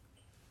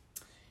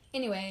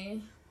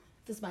 Anyway,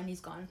 this money's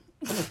gone.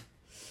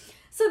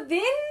 So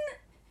then,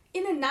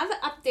 in another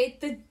update,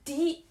 the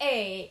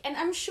DA, and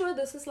I'm sure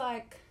this is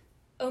like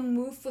a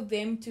move for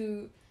them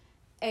to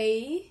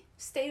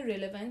stay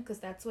relevant, because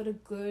that's what a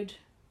good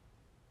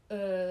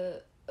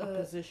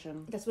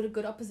opposition. That's what a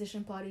good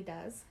opposition party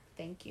does.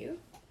 Thank you.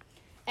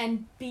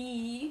 And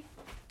B,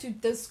 to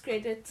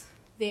discredit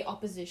their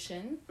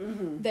opposition,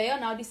 Mm-hmm. they are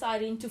now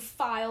deciding to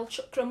file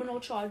criminal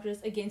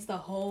charges against the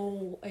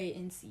whole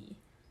ANC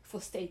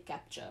for state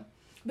capture.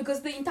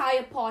 Because the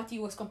entire party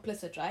was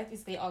complicit, right?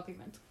 Is their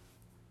argument.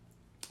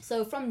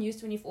 So from News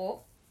 24,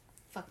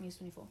 fuck News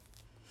 24.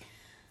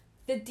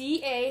 The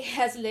DA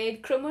has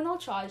laid criminal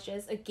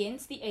charges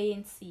against the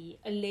ANC,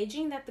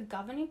 alleging that the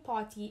governing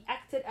party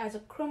acted as a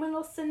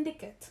criminal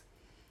syndicate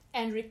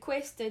and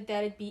requested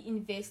that it be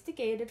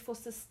investigated for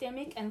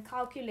systemic and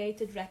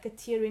calculated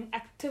racketeering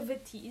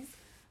activities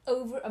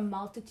over a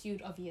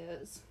multitude of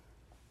years.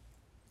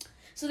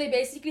 So they're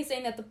basically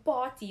saying that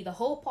the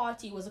whole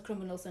party was a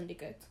criminal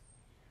syndicate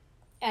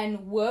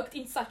and worked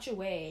in such a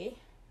way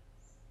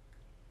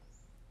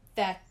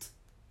that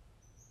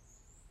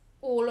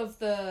all of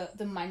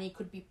the money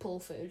could be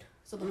pilfered.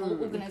 So the whole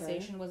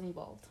organization was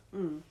involved.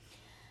 Mm.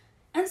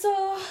 And so,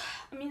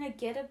 I mean, I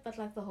get it, but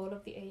like the whole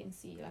of the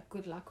ANC, like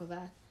good luck with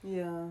that.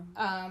 Yeah.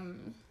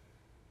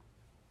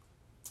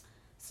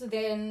 So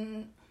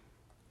then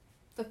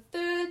the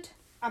third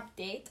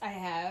update I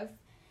have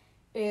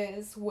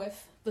is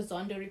with the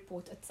Zonda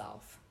report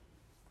itself.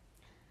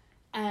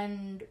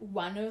 And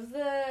one of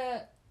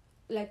the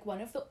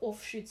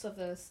offshoots of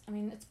this, I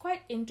mean, it's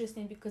quite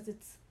interesting because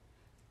it's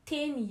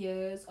 10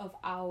 years of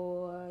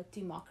our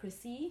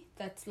democracy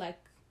that's like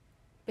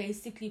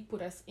basically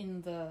put us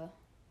in the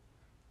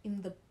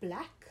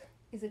black.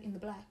 Is it in the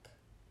black?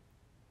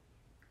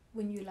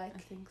 When you like, I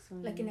think so.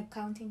 like in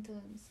accounting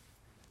terms.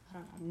 I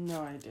don't know.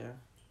 No idea.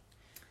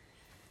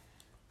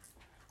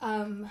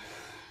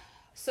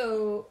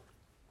 So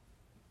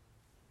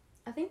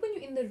I think when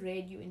you're in the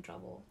red, you're in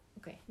trouble.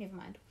 Okay, never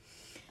mind.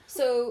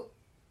 So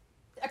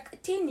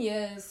 10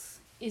 years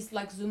is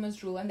like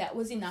Zuma's rule, and that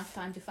was enough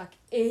time to fuck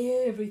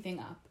everything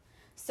up.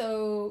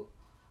 So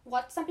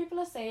what some people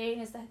are saying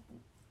is that,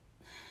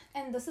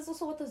 and this is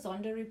also what the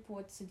Zonda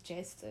report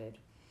suggested,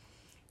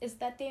 is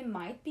that there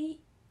might be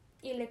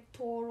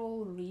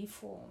electoral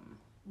reform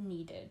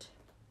needed,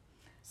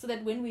 so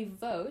that when we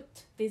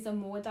vote, there's a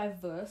more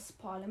diverse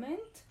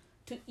parliament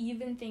to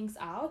even things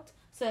out,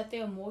 so that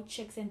there are more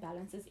checks and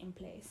balances in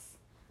place.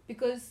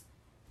 Because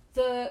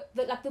the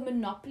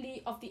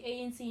monopoly of the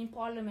ANC in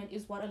parliament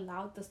is what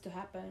allowed this to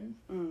happen.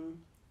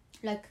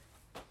 Like,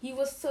 he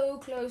was so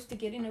close to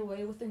getting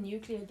away with the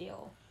nuclear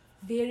deal.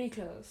 Very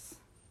close.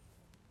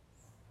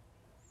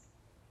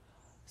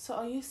 So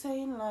are you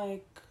saying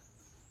like,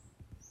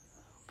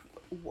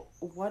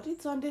 what did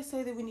Zonde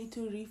say that we need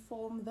to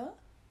reform the?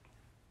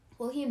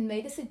 Well, he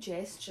made a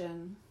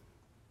suggestion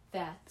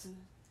that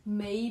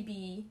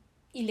maybe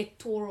the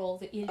electoral.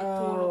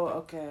 Oh,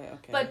 okay.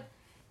 But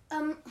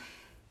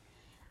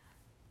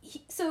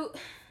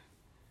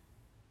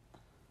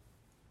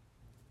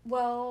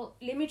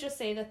let me just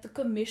say that the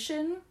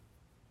commission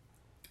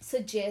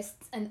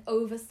suggests an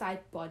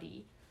oversight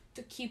body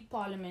to keep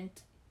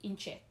parliament in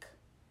check.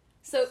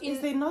 So is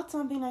there not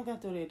something like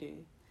that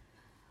already?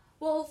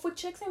 Well, for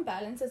checks and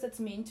balances, it's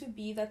meant to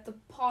be that the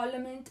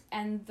parliament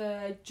and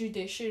the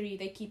judiciary,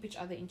 they keep each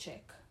other in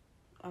check.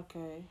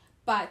 Okay.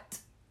 But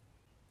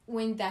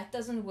when that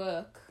doesn't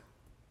work,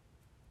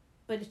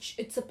 but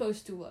it's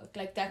supposed to work.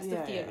 Like, that's the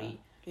theory.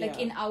 Yeah. Like,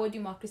 in our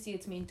democracy,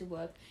 it's meant to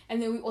work.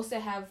 And then we also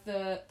have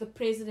the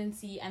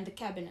presidency and the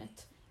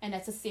cabinet. And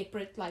that's a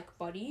separate, like,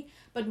 body.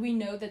 But we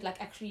know that,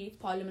 like, actually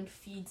parliament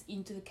feeds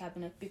into the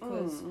cabinet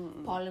because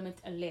parliament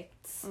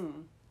elects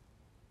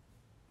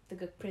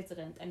the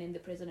president, and then the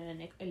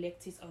president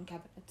elects his own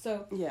cabinet.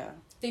 So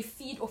they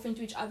feed off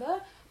into each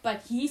other.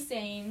 But he's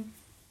saying,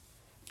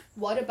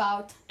 what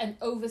about an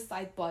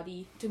oversight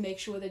body to make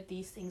sure that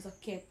these things are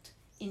kept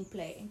in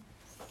play?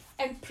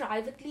 And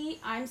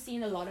privately, I'm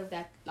seeing a lot of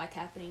that like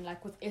happening,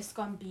 like with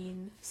Eskom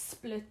being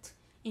split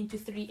into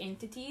 3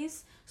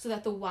 entities so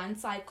that the one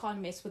side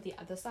can't mess with the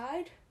other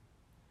side.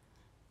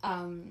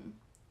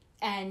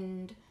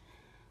 And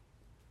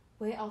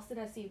where else did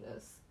I see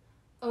this?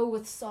 Oh,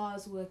 with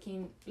SARS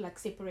working, like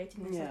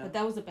separating themselves, but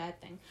that was a bad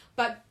thing.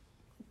 But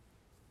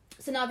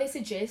so now they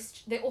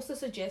also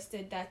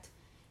suggested that,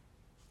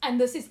 and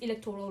this is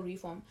electoral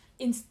reform,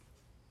 instead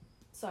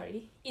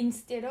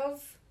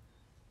of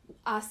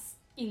us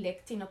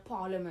electing a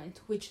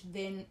parliament which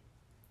then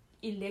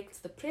elects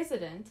the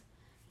president,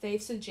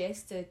 they've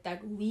suggested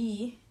that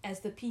we as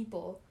the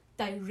people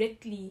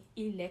directly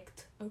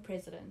elect a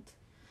president.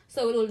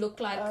 So it'll look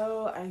like...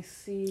 Oh, I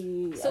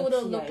see. So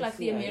it'll look like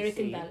the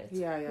American ballot,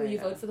 where you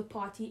vote for the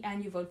party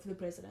and you vote for the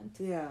president.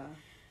 Yeah.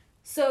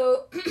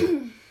 So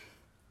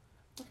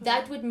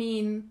that would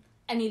mean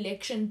an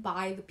election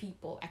by the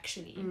people,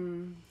 actually.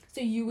 So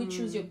you would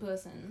choose your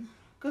person.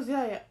 Because,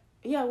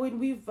 when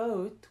we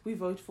vote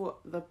for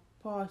the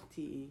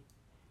party,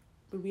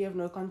 but we have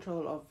no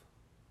control of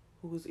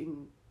who's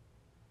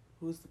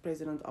the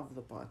president of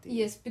the party.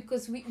 Yes,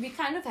 because we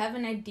kind of have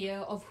an idea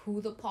of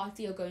who the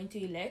party are going to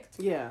elect.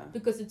 Yeah.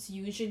 Because it's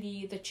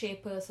usually the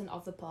chairperson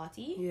of the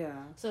party.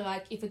 Yeah. So,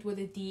 like, if it were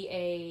the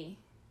DA,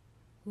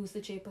 who's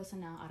the chairperson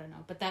now? I don't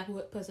know. But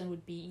that person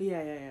would be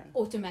Yeah.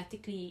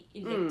 automatically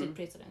elected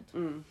president.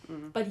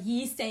 But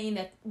he's saying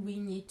that we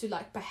need to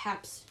like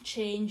perhaps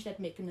change that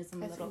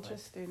mechanism a little bit.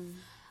 That's interesting.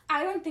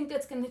 I don't think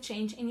that's going to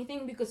change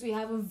anything because we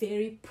have a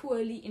very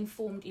poorly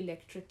informed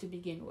electorate to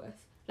begin with.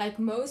 Like,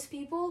 most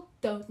people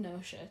don't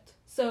know shit.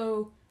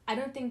 So I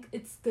don't think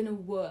it's going to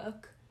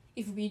work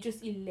if we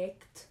just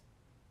elect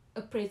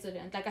a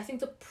president. Like, I think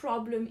the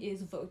problem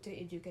is voter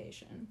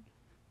education.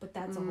 But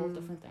that's a whole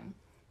different thing.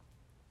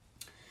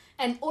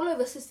 And all of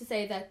this is to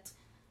say that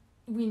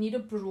we need a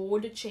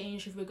broader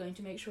change if we're going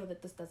to make sure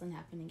that this doesn't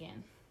happen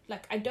again.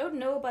 Like, I don't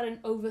know about an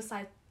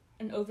oversight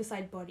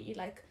body.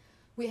 Like,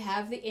 we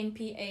have the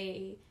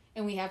NPA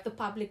and we have the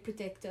public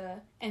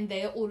protector and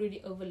they are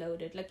already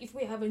overloaded. Like, if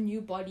we have a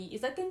new body,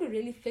 is that going to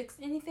really fix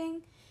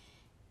anything?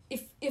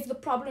 If the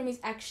problem is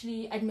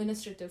actually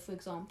administrative, for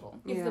example,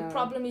 if the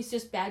problem is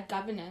just bad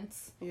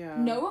governance,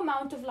 no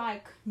amount of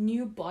like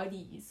new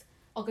bodies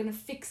are going to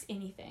fix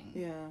anything.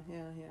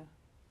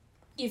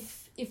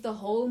 If the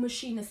whole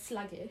machine is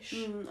sluggish.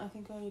 I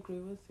think I agree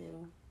with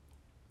you.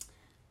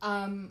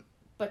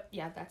 But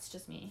yeah, that's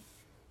just me.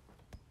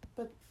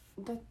 But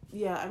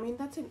I mean,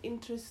 that's an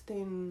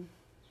interesting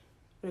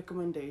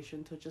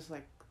recommendation to just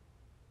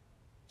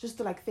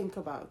to think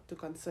about, to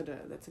consider.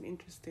 That's an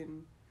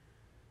interesting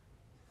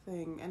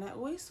thing. And I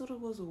always thought it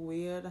was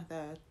weird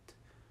that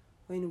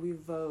when we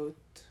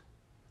vote,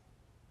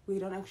 we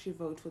don't actually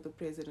vote for the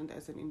president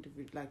as an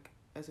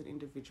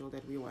individual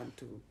that we want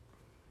to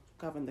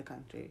govern the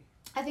country.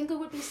 I think it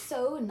would be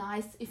so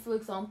nice if, for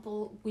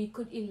example, we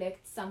could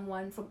elect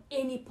someone from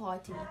any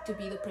party to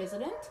be the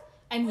president,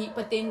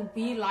 but then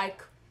we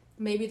like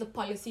maybe the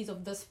policies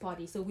of this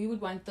party. So we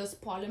would want this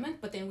parliament,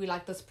 but then we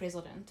like this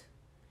president.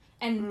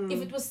 And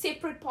if it was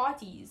separate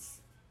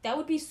parties, that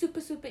would be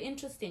super, super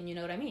interesting. You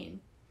know what I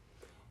mean?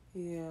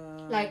 Yeah.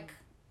 Like,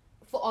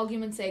 for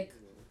argument's sake,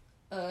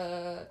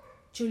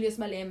 Julius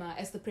Malema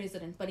as the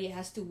president, but he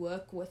has to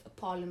work with a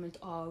parliament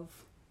of,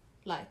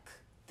 like,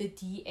 the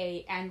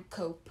DA and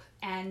COPE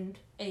and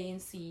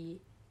ANC.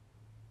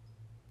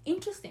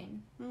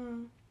 Interesting.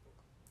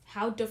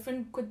 How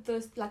different could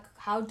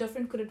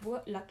it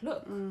work,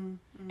 look? And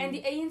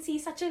the ANC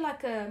is such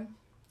a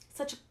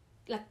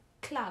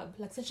club,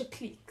 like such a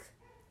clique.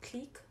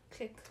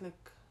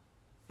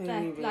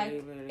 Very,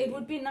 very. It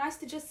would be nice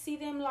to just see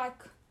them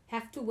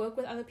have to work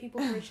with other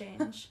people for a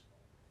change.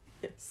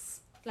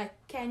 Yes.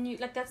 Can you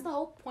that's the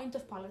whole point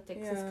of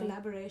politics, is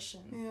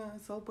collaboration. Yeah,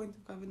 it's the whole point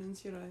of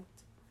governance, you're right.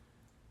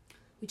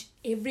 Which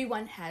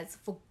everyone has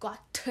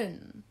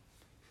forgotten.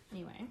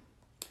 Anyway.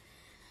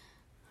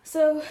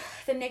 So,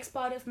 the next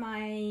part of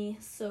my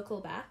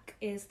circle back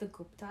is the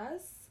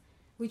Guptas,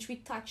 which we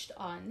touched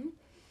on.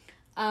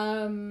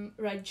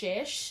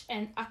 Rajesh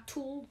and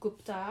Atul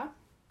Gupta,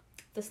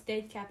 the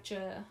state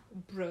capture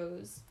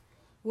bros,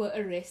 were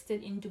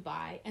arrested in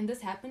Dubai. And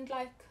this happened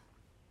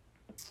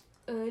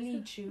early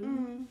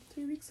June.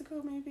 3 weeks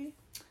ago, maybe.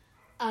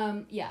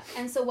 Yeah,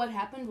 and so what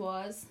happened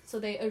was,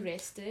 they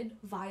arrested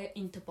via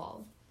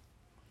Interpol.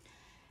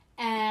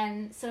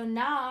 And so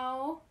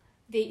now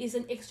there is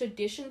an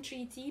extradition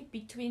treaty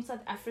between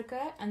South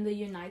Africa and the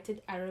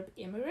United Arab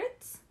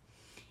Emirates.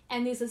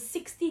 And there's a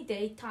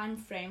 60-day time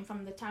frame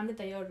from the time that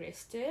they are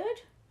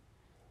arrested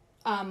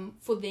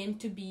for them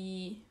to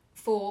be,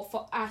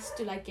 for us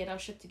to get our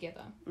shit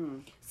together.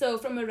 So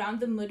from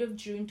around the mid of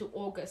June to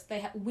August,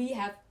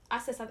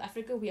 us as South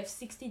Africa, we have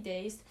 60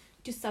 days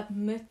to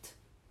submit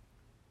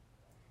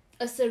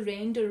a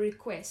surrender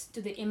request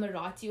to the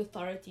Emirati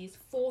authorities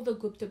for the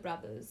Gupta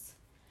brothers,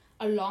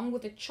 along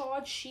with a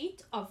charge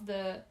sheet of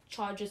the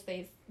charges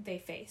they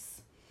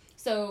face.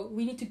 So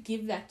we need to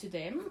give that to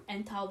them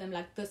and tell them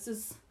this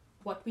is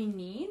what we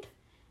need,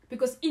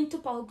 because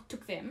Interpol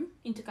took them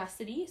into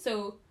custody.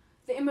 So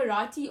the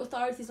Emirati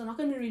authorities are not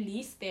going to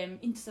release them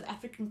into South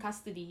African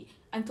custody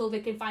until they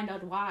can find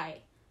out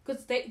why,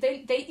 because they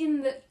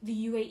in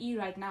the UAE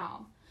right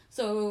now.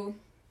 So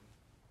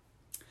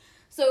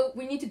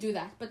we need to do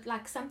that. But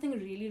something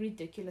really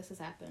ridiculous has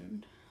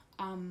happened.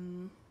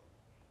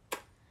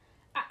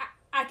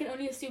 I can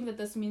only assume that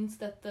this means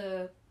that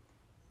the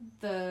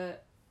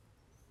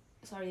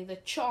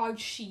charge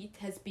sheet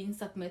has been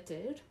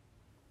submitted,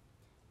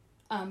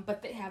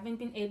 but they haven't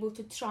been able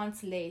to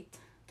translate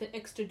the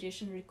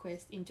extradition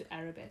request into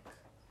Arabic.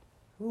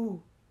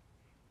 Who?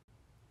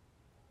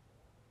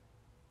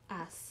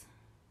 Us.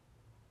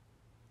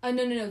 Oh,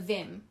 no,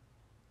 them.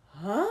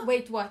 Huh?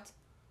 Wait, what?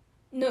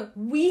 No,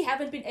 we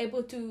haven't been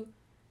able to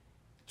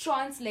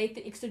translate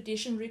the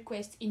extradition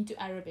request into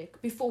Arabic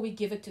before we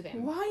give it to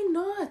them. Why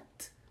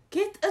not?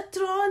 Get a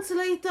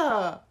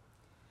translator.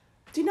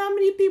 Do you know how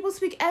many people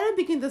speak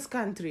Arabic in this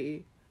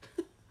country?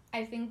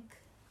 I think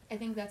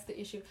that's the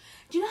issue.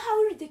 Do you know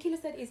how ridiculous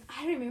that is?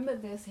 I remember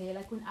this here,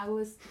 when I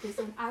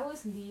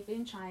was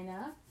leaving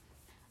China,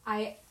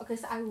 I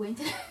went.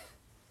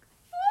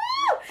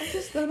 I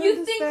just don't You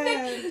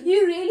understand.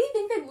 you really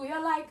think that we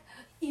are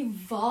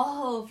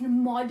evolved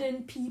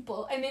modern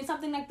people, and then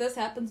something like this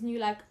happens and you're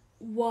like,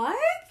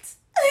 what?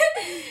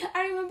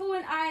 I remember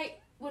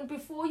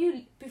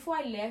before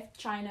I left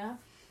China,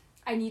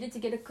 I needed to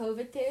get a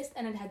COVID test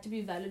and it had to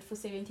be valid for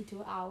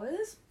 72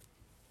 hours.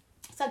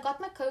 So I got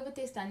my COVID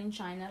test done in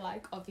China,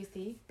 like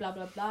obviously, blah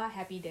blah blah,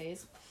 happy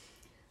days.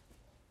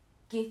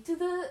 Get to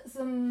the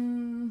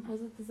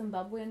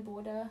Zimbabwean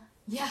border?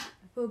 Yeah,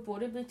 the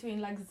border between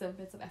like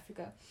Zimbabwe and South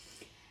Africa.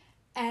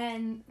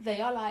 And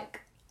they are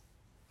like,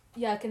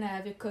 yeah, can I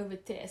have your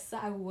COVID test? So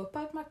I whip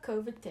out my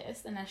COVID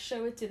test and I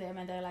show it to them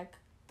and they're like,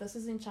 this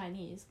is in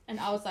Chinese. And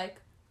I was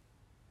like,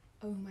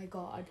 oh my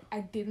god,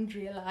 I didn't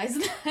realize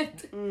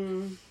that.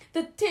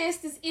 The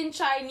test is in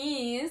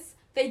Chinese.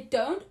 They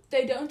don't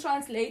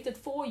translate it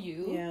for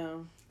you. Yeah.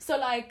 So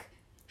like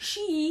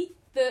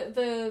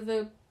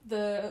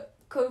the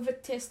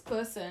COVID test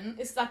person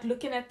is like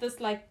looking at this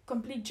like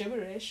complete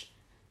gibberish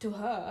to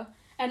her,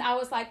 and I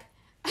was like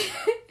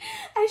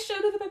I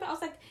showed her the paper. I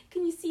was like,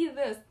 can you see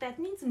this? That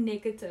means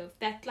negative.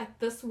 That like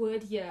this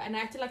word here. And I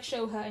had to like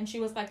show her, and she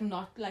was like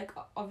not like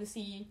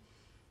obviously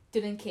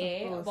didn't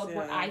care about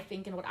what I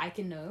think and what I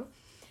can know.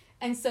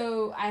 And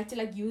so I had to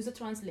like use a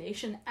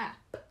translation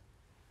app.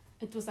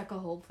 It was like a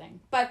whole thing.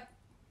 But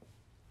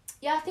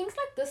yeah, things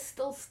like this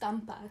still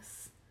stump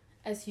us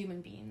as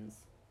human beings.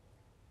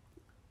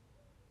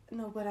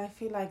 No, but I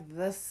feel like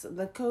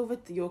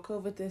your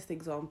COVID test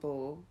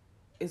example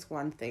is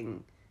one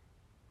thing.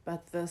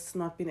 But this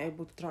not being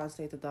able to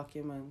translate a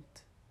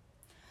document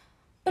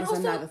is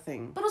another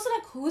thing. But also,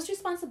 like, whose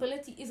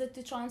responsibility is it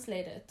to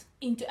translate it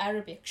into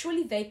Arabic?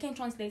 Surely they can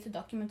translate a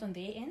document on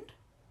their end?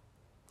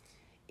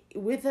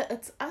 Whether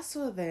it's us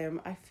or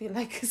them, I feel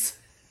like it's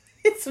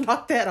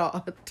not that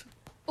hard.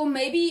 Or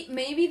maybe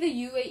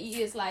the UAE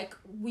is like,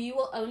 we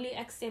will only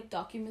accept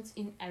documents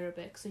in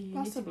Arabic, so you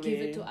need to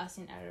give it to us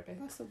in Arabic.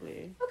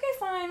 Possibly. Okay,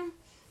 fine.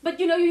 But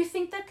you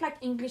think that like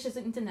English is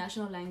an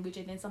international language,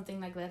 and then something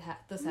like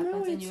that this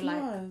happens, and you're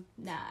like,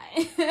 nah.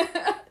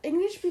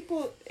 English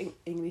people,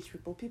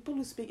 people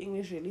who speak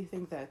English really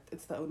think that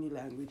it's the only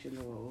language in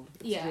the world.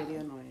 It's really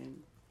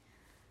annoying.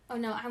 Oh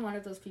no, I'm one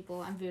of those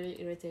people. I'm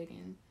very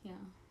irritating. Yeah.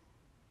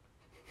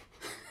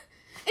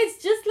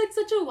 It's just like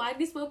such a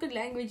widely spoken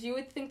language. You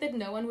would think that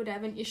no one would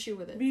have an issue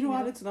with it.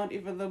 Meanwhile, it's not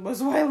even the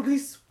most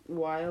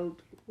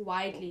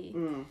widely.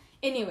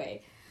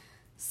 Anyway,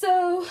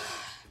 so.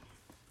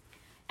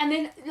 And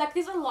then, like,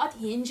 there's a lot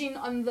hinging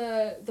on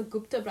the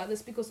Gupta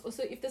brothers, because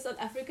also if the South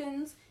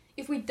Africans,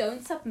 if we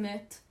don't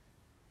submit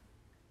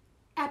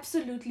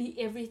absolutely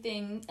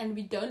everything and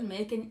we don't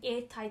make an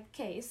airtight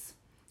case,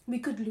 we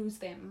could lose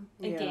them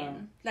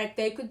again. Like,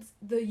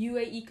 the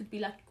UAE could be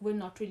like, we're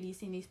not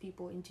releasing these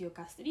people into your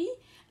custody,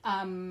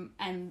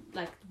 and,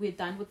 like, we're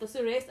done with this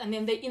arrest, and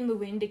then they're in the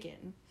wind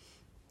again.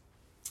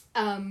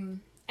 And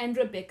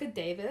Rebecca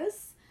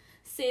Davis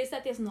says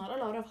that there's not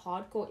a lot of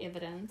hardcore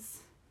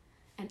evidence.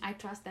 And I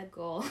trust that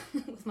girl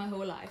with my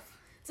whole life.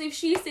 So if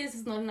she says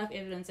there's not enough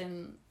evidence,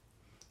 then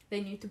they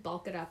need to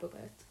bulk it up a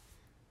bit.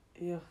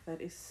 Yeah,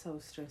 that is so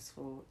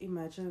stressful.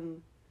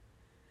 Imagine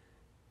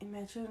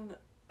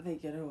they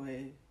get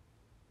away.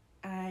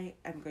 I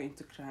am going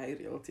to cry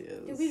real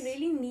tears. Yeah, we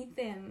really need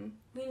them.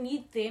 We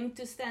need them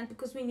to stand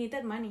because we need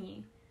that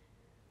money.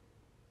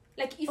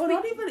 Like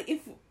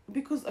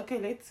because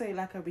let's say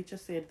like we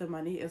just said, the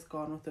money is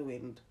gone with the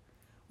wind.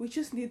 We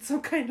just need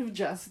some kind of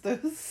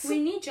justice. We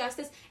need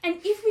justice. And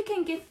if we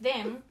can get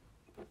them,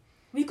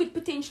 we could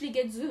potentially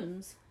get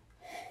Zooms.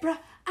 Bruh,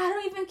 I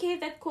don't even care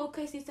if that court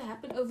case needs to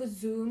happen over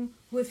Zoom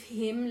with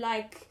him,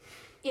 like,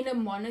 in a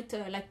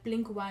monitor, like,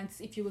 blink once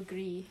if you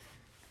agree.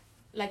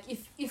 Like,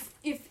 if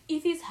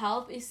his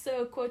health is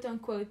so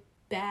quote-unquote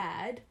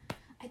bad,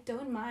 I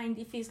don't mind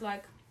if he's,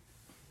 like,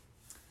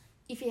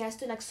 if he has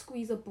to, like,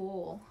 squeeze a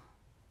ball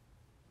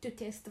to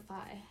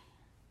testify.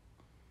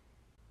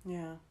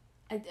 Yeah.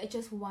 I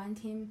just want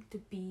him to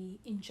be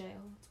in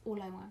jail. That's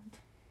all I want.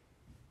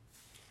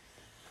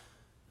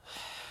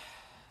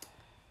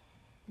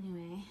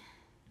 Anyway,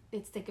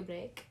 let's take a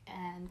break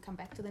and come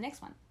back to the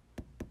next one.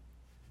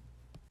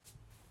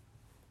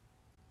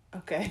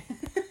 Okay.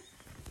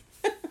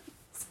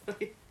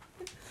 Sorry.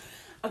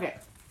 Okay.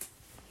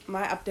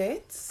 My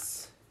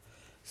updates.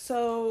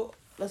 So,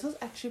 this is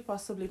actually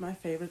possibly my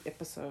favorite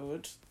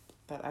episode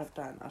that I've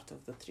done out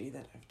of the 3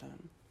 that I've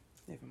done.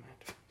 Never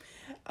mind.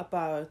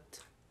 About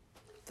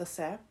the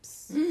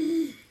SAPs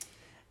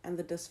and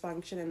the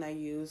dysfunction, and I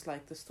use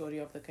like the story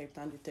of the Cape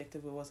Town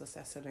detective who was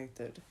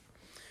assassinated.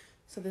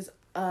 So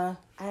I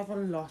have a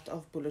lot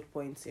of bullet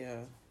points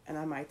here, and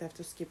I might have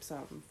to skip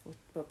some for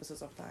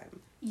purposes of time.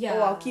 Yeah.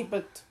 Or I'll keep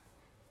it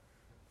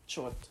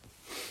short.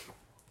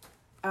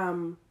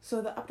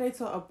 So the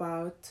updates are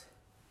about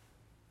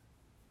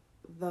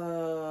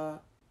the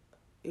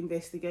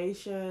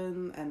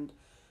investigation and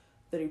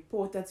the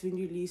report that's been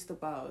released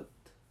about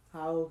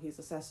how his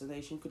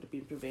assassination could have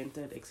been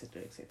prevented,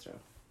 etc., etc.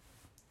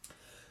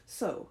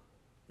 So,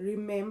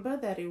 remember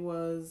that it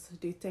was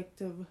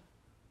Detective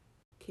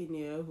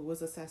Kinnear who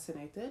was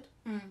assassinated?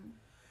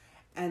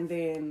 And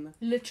then...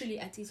 literally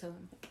at his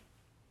home.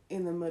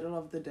 In the middle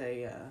of the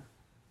day,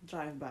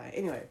 drive by.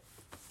 Anyway.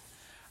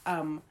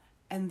 And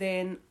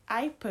then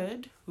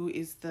IPID, who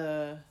is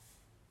the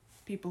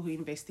people who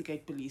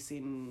investigate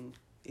policing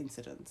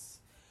incidents,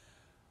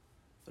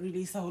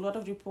 released a whole lot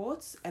of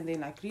reports, and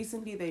then like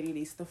recently they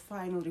released the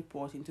final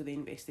report into the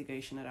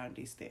investigation around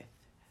his death.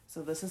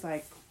 So this is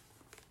like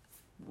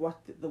what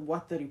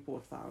the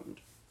report found.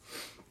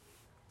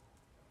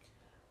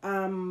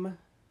 And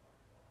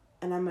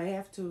I may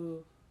have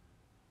to,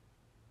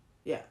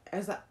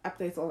 as the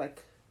updates, I'll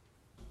like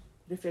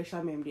refresh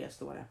our memory as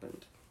to what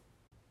happened.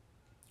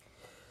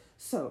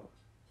 So,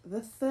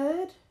 the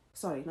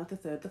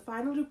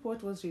final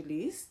report was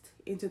released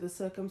into the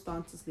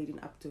circumstances leading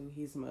up to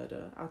his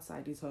murder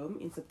outside his home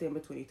in September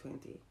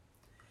 2020.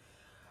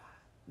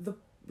 The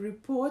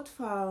report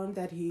found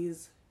that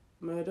his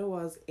murder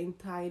was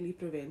entirely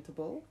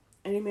preventable.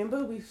 And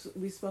remember,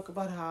 we spoke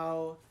about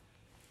how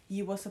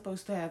he was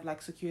supposed to have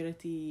like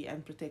security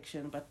and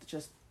protection, but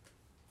just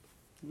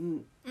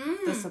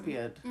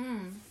disappeared.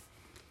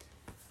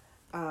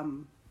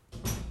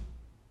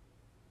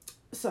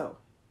 So,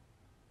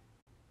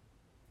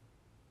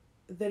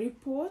 the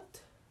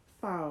report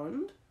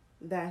found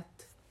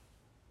that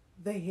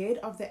the head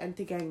of the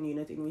anti-gang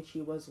unit in which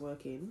he was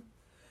working,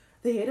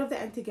 the head of the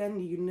anti-gang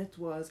unit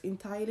was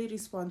entirely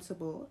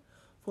responsible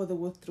for the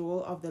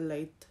withdrawal of the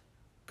late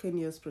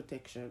Kenya's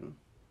protection.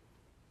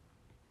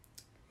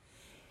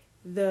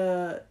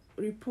 The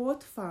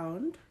report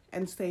found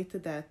and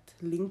stated that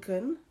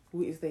Lincoln,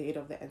 who is the head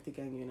of the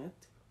anti-gang unit,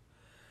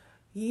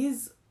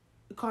 his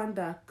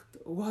conduct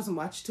was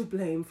much to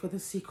blame for the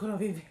sequel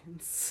of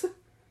events.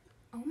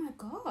 Oh my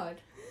God.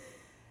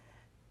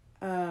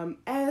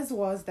 As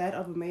was that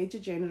of a major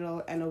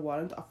general and a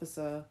warrant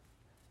officer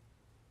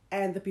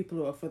and the people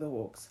who work for the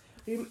Hawks.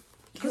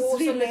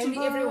 Literally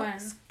everyone.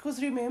 Because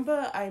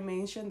remember I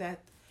mentioned that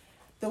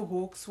the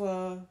Hawks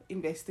were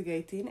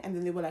investigating, and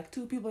then there were like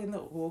 2 people in the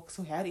Hawks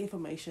who had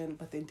information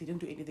but then didn't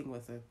do anything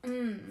with it.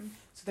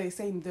 So they're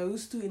saying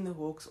those 2 in the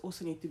Hawks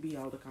also need to be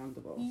held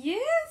accountable.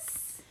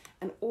 Yes.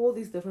 And all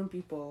these different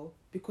people,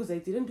 because they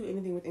didn't do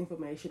anything with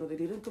information or they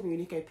didn't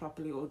communicate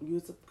properly or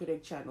use the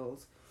correct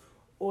channels,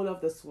 all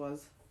of this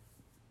was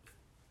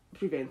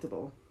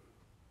preventable.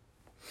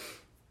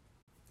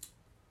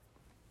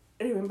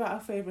 Remember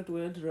our favorite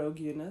word, rogue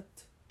unit?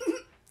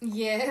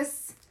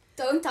 Yes.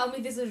 Don't tell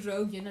me this is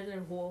rogue unit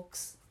and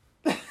Hawks.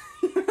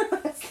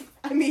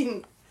 I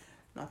mean,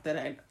 not that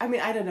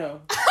I don't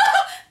know.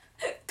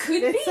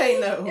 Could Let's be. say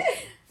no.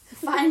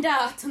 Find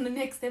out on the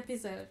next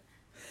episode.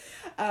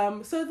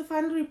 So the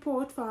final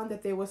report found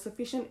that there was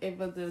sufficient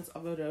evidence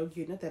of a rogue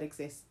unit that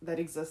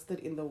existed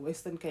in the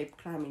Western Cape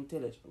Crime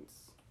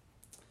Intelligence.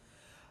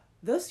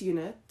 This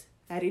unit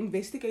had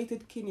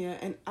investigated Kenya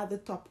and other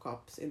top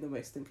cops in the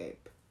Western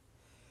Cape.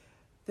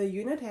 The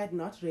unit had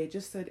not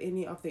registered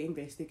any of the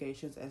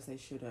investigations as they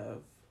should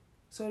have.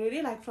 So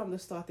really, like from the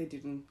start, they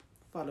didn't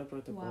follow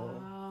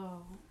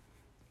protocol.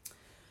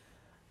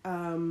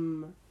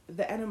 Wow.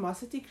 The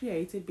animosity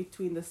created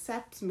between the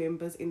SAPS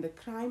members in the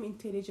crime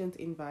intelligence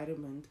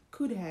environment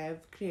could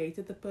have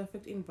created the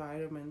perfect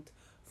environment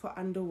for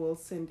underworld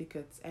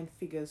syndicates and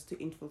figures to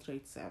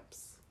infiltrate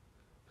SAPS.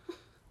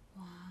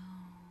 Wow.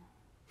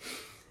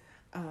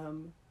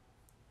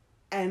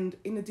 And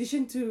in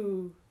addition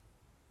to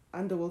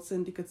underworld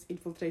syndicates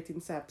infiltrating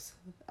SAPS,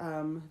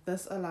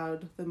 this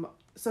allowed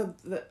so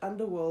the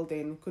underworld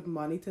then could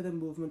monitor the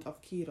movement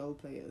of key role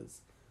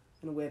players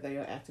and where they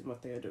are at and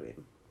what they are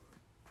doing.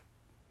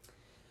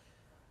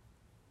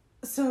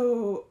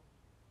 So,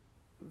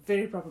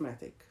 very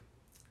problematic.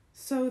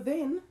 So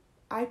then,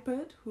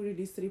 IPID, who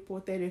released the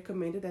report, they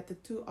recommended that the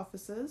 2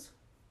 officers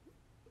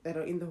that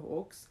are in the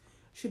Hawks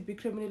should be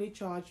criminally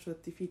charged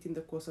with defeating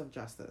the course of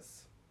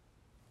justice.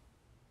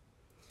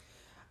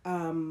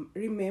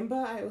 Remember,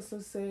 I also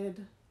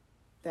said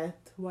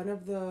that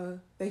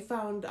they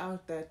found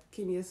out that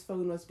Kenya's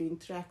phone was being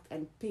tracked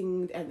and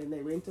pinged, and then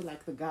they went to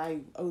like the guy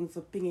who owns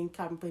the pinging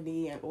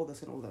company and all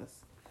this and all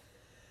this.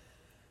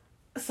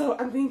 So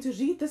I'm going to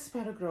read this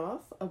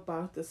paragraph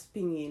about this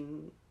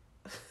pinging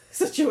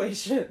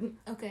situation.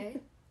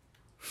 Okay.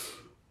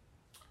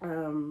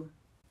 In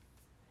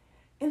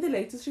the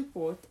latest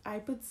report,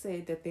 IPID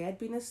said that there had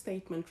been a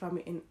statement from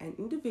an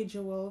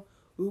individual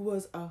who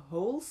was a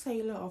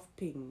wholesaler of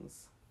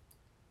pings.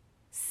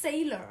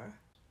 Sailor.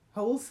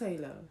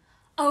 Wholesaler.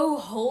 Oh,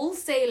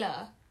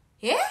 wholesaler.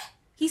 Yeah?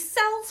 He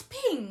sells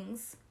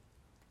pings.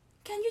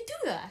 Can you do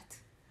that?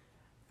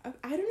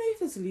 I don't know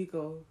if it's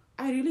legal.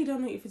 I really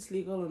don't know if it's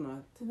legal or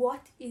not.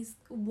 What is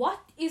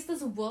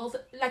this world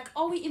like?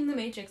 Are we in the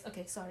Matrix?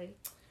 Okay, sorry.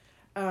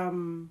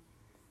 The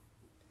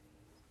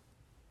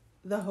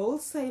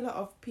wholesaler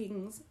of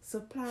pings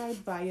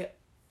supplied by a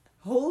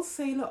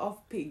wholesaler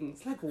of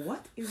pings. Like,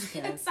 what is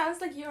that? It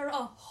sounds like you're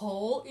a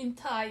whole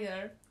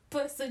entire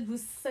person who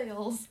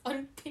sells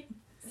on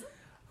pings.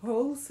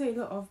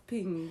 Wholesaler of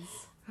pings.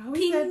 How is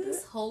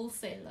Pings that?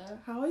 wholesaler.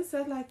 How is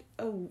that like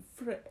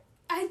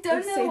I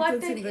don't know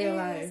what that in real is.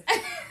 life?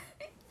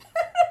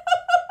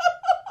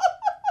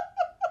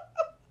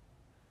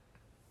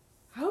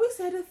 How is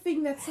that a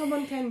thing that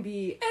someone can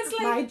be? It's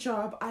like- my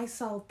job, I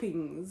sell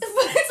pings. But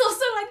it's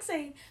also like like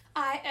saying,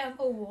 I am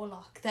a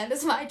warlock. That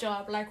is my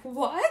job. Like,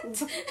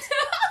 what?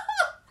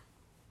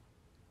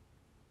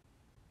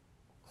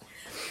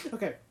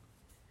 Okay.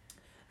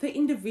 The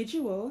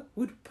individual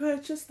would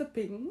purchase the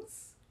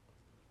pings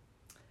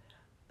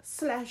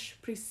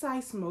 /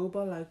 precise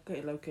mobile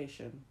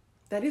location.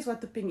 That is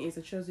what the ping is.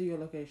 It shows you your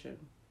location.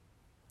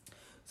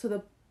 So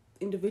the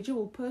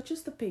individual will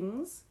purchase the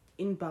pings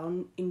in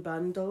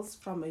bundles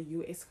from a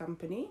US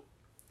company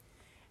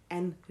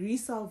and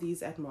resell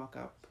these at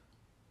markup.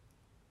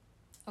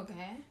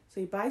 Okay.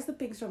 So he buys the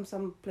pings from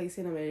some place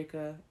in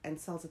America and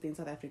sells it in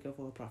South Africa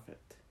for a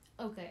profit.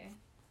 Okay.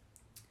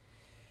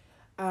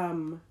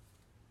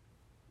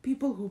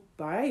 People who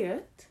buy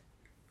it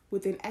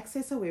would then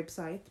access a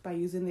website by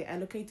using their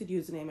allocated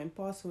username and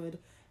password,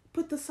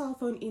 put the cell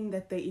phone in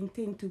that they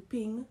intend to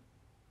ping,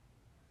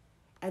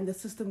 and the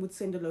system would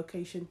send a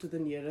location to the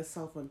nearest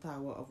cell phone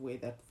tower of where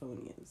that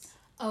phone is.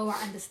 Oh,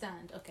 I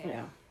understand. Okay.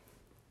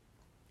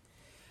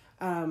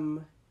 Yeah.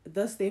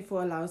 This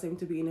therefore allows them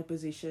to be in a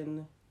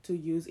position to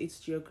use its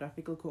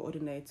geographical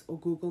coordinates or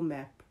Google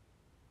Map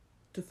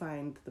to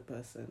find the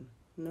person.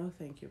 No,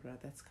 thank you, bro.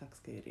 That's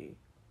scary.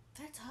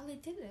 That's how they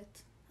did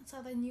it. That's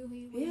how they knew who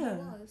he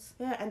was.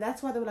 Yeah, and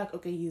that's why they were like,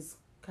 okay, he's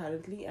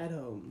currently at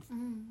home.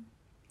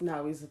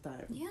 Now is the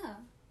time. Yeah.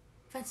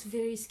 That's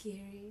very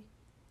scary.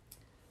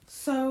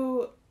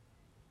 So,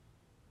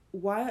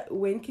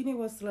 when Kenny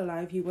was still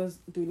alive, he was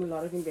doing a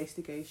lot of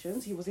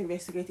investigations. He was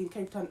investigating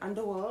Cape Town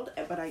underworld,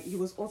 but he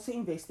was also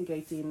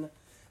investigating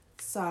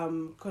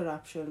some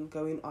corruption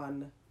going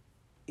on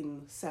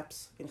in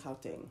SAPS in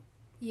Gauteng.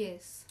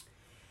 Yes.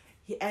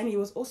 He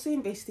was also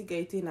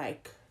investigating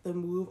like the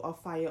move of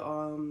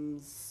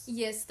firearms.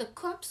 Yes, the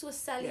cops were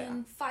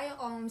selling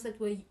firearms that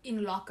were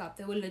in lockup.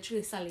 They were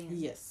literally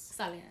selling it.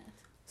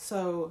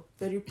 So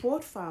the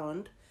report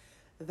found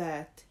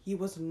that he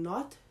was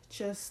not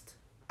just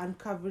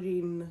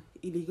uncovering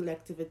illegal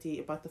activity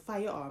about the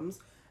firearms,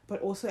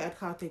 but also at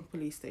Gauteng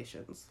police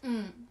stations.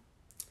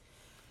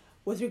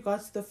 With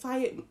regards to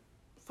the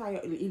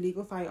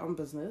illegal firearm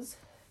business,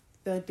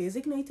 the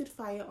designated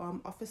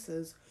firearm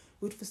officers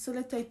would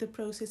facilitate the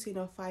processing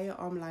of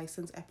firearm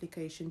license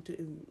application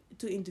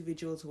to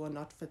individuals who are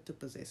not fit to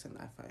possess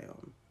a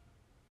firearm.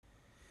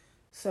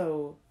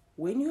 So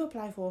when you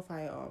apply for a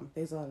firearm,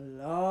 there's a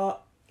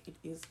lot. It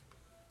is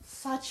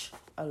such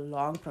a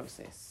long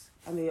process,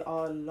 and there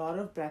are a lot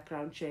of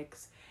background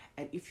checks.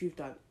 And if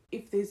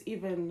there's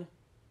even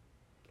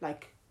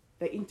like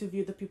they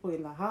interview the people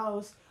in the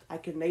house,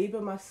 like your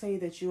neighbor must say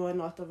that you are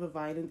not of a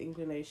violent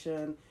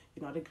inclination,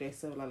 you're not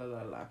aggressive, la la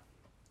la la.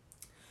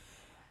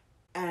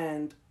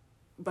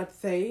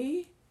 But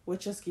they were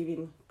just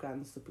giving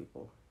guns to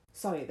people.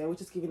 Sorry, they were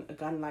just giving a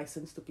gun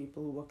license to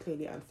people who were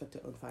clearly unfit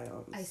to own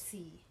firearms. I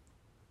see.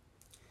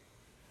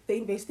 The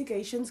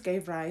investigations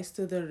gave rise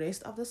to the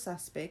arrest of the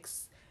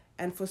suspects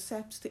and for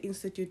SAPS to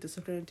institute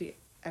disciplinary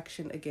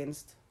action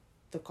against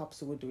the cops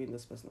who were doing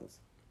this business.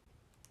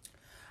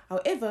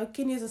 However,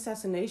 Kenya's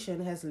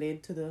assassination has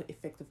led to the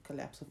effective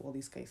collapse of all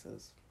these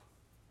cases.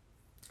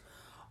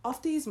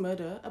 After his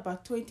murder,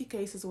 about 20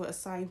 cases were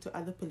assigned to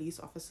other police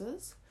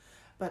officers,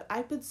 but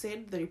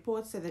the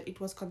report said that it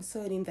was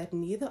concerning that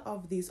neither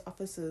of these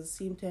officers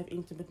seemed to have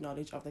intimate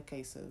knowledge of the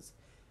cases,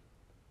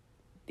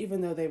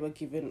 even though they were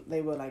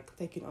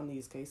taking on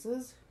these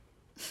cases.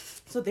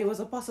 So there was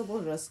a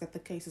possible risk that the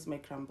cases may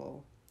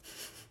crumble.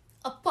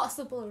 A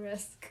possible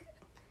risk.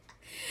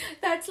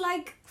 That's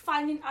like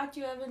finding out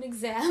you have an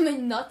exam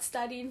and not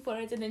studying for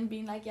it and then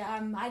being like, yeah,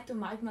 I might or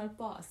might not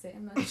pass.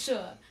 I'm not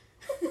sure.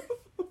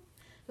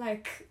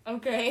 Like,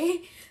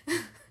 okay.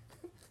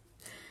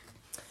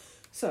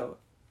 So,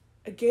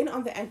 again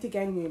on the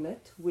anti-gang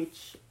unit,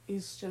 which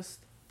is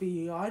just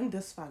beyond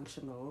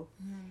dysfunctional,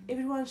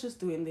 everyone's just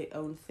doing their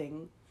own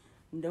thing.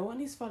 No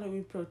one is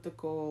following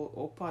protocol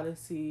or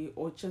policy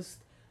or just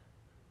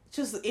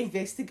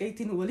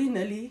investigating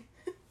willy-nilly.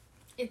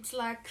 It's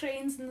like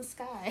cranes in the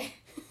sky.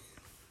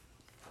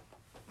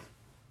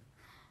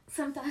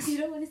 Sometimes you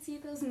don't want to see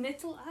those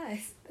metal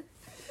eyes.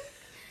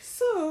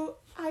 So,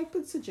 I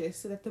could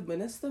suggest that the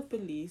Minister of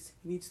Police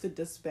needs to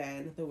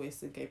disband the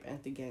Western Cape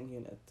anti-gang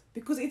unit.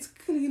 Because it's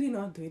clearly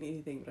not doing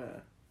anything,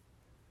 bruh.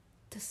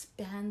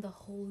 Disband the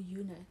whole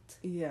unit.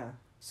 Yeah.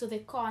 So they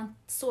can't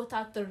sort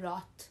out the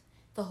rot.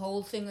 The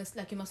whole thing is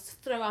like you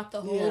must throw out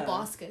the whole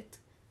basket.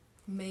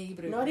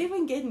 Maybe. Not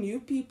even get new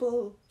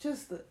people,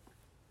 just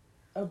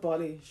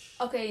abolish.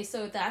 Okay,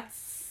 so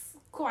that's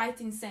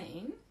quite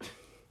insane.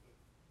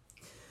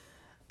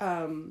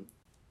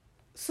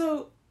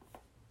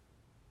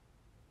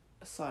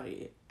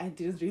 Sorry, I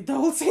didn't read the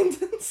whole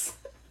sentence.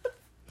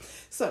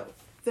 So,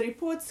 the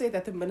report said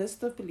that the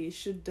Minister of Police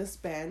should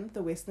disband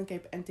the Western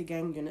Cape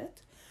anti-gang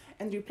unit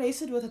and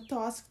replace it with a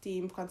task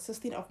team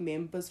consisting of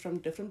members from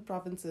different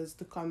provinces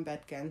to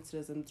combat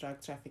gangsterism,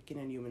 drug trafficking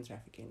and human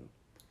trafficking.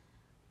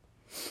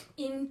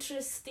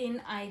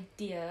 Interesting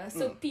idea.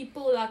 So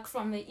people like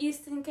from the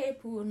Eastern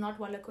Cape who are not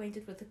well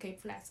acquainted with the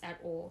Cape Flats at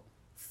all.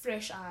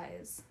 Fresh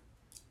eyes.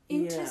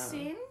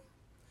 Interesting.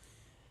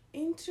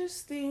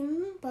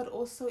 interesting, but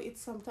also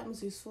it's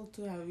sometimes useful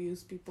to have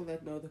use people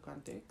that know the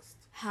context.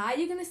 How are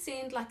you gonna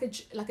send like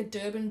a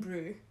Durban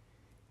brew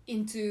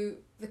into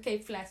the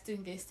Cape Flats to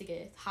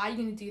investigate? How are you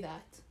gonna do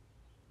that?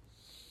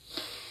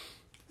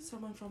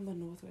 Someone from the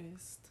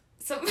Northwest.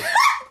 So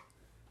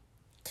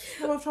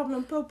Someone from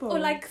Limpopo. or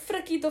like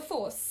Frikkie de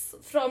Vos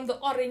from the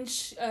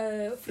Orange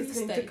Free Is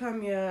going to State.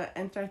 come here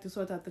and try to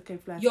sort out the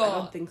Cape Flats? Ja. I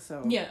don't think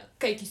so. Ja,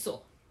 kyk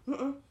hierso.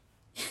 Mm-mm.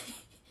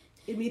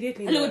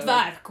 Immediately Hallo, no. het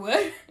werk, hoor.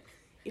 Regte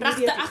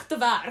Immediately, agter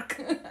werk.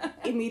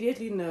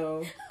 immediately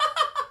no.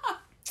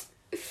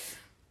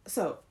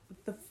 So,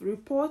 the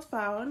report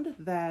found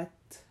that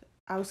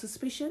our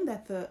suspicion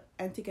that the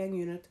anti-gang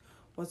unit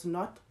was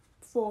not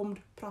formed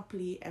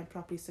properly and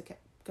properly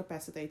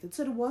capacitated.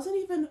 So it wasn't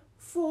even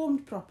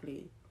formed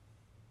properly.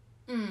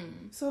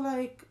 So,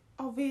 like,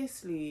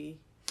 obviously...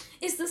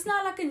 Is this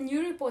now like a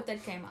new report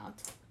that came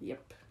out?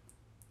 Yep.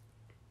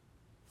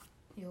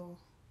 Yo,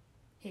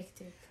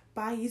 hectic.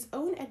 By his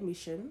own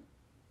admission,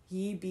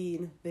 he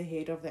being the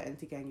head of the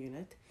anti-gang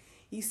unit,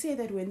 he said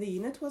that when the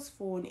unit was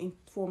formed in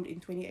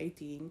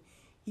 2018,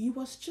 he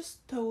was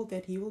just told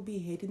that he will be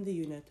heading the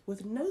unit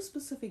with no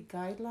specific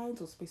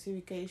guidelines or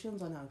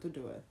specifications on how to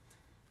do it.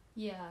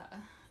 Yeah.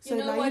 So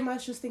you know now what? you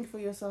must just think for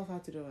yourself how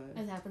to do it.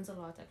 It happens a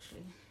lot,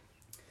 actually.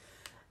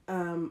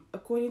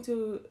 According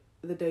to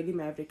the Daily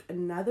Maverick,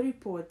 another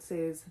report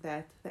says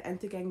that the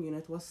anti-gang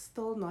unit was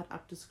still not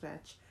up to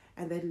scratch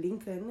and that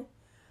Lincoln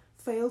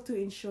failed to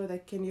ensure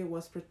that Kenya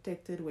was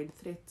protected when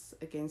threats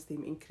against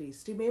him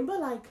increased. Remember,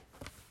 like,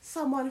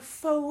 someone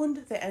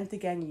phoned the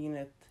anti-gang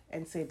unit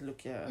and said,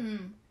 look here.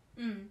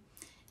 And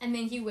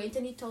then he went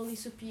and he told his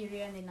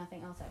superior and then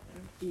nothing else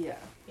happened. Yeah.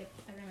 Yep,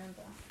 I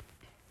remember.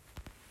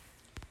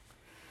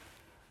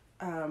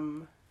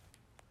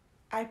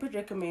 IPID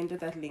recommended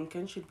that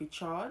Lincoln should be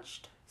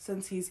charged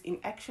since his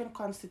inaction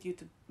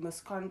constituted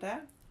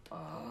misconduct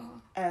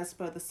as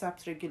per the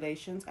SAP's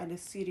regulations and a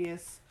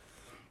serious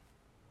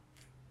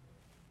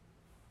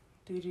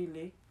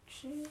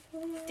Dereliction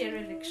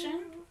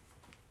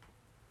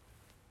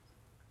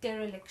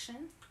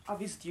of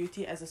his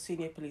duty as a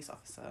senior police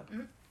officer.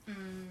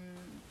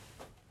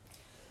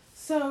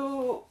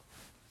 So,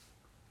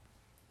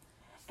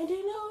 and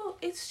you know,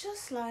 it's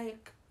just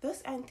like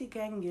this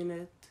anti-gang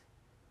unit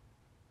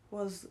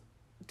was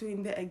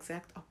doing the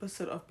exact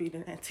opposite of being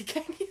an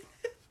anti-gang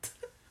unit.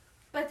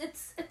 But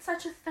it's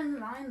such a thin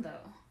line,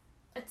 though.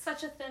 It's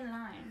such a thin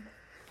line.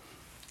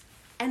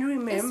 And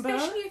remember...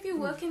 Especially if you're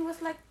working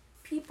with, like,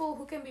 people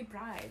who can be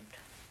bribed.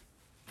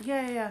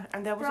 Yeah.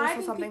 And that was Bribing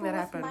also something people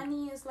that with happened.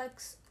 money is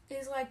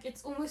like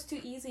it's almost too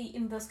easy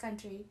in this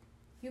country.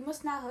 You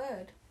must now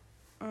heard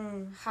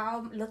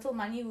how little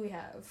money we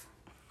have.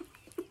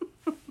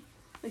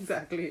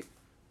 Exactly.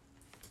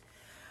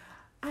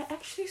 I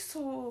actually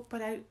saw,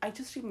 but I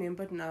just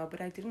remembered now,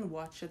 but I didn't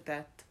watch it,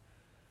 that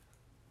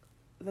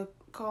the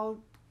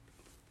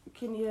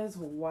Kenya's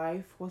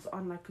wife was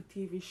on like a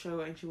TV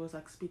show and she was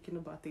like speaking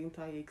about the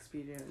entire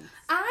experience.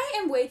 I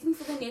am waiting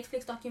for the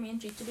Netflix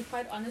documentary, to be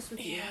quite honest with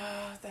you.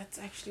 Yeah, that's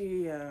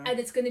actually, And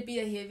it's going to be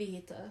a heavy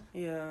hitter.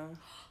 Yeah.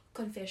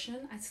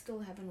 Confession, I still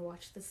haven't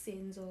watched the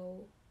Senzo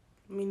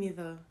Me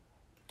neither.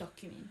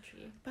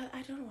 documentary. But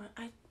I don't want,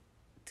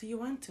 do you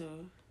want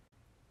to?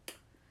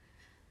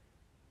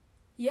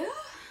 Yeah.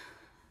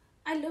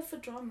 I live for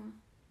drama.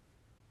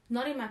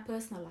 Not in my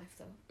personal life,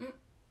 though.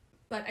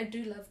 But I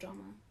do love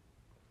drama.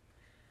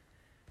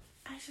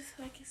 I just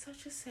like, it's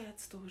such a sad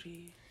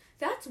story.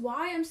 That's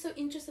why I'm so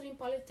interested in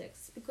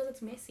politics, because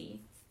it's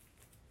messy.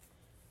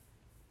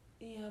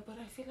 Yeah, but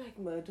I feel like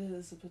murder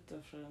is a bit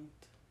different.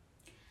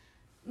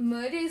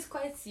 Murder is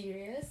quite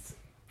serious,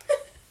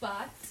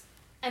 but,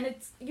 and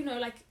it's, you know,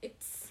 like,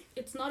 it's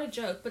not a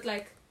joke, but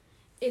like,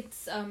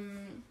 it's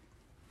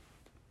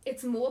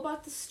more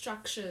about the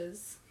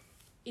structures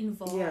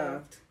involved. Yeah.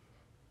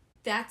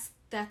 That's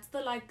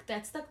like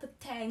the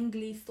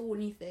tangly,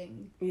 thorny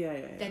thing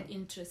Yeah. that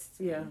interests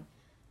me. Yeah.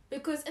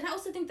 Because, and I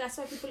also think that's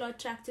why people are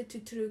attracted to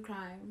true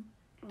crime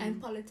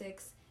and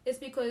politics. It's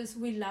because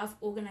we love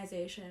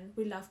organization.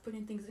 We love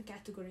putting things in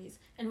categories.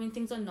 And when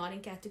things are not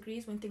in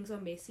categories, when things are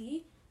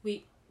messy,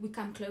 we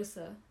come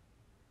closer.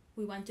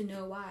 We want to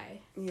know why.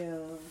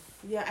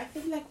 Yeah, I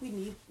think like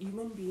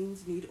human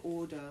beings need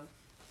order.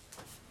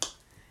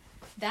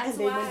 That's and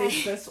then when why.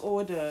 there's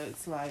disorder,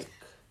 it's like...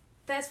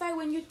 That's why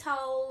when you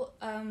tell...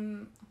 okay,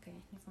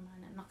 never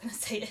mind. I'm not going to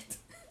say it.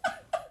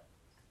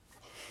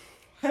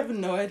 I have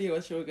no idea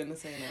what you were going to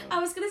say now. I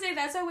was going to say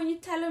that's why when you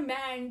tell a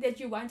man that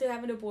you want to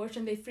have an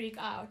abortion, they freak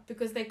out.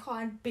 Because they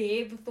can't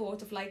bear the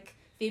thought of like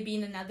there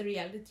being another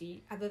reality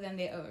other than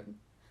their own.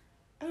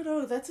 Oh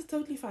no, that's a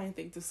totally fine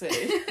thing to say.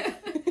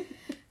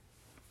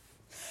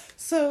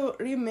 So,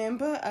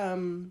 remember,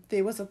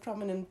 there was a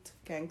prominent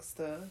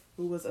gangster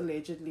who was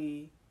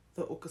allegedly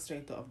the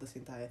orchestrator of this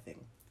entire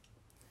thing.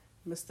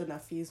 Mr.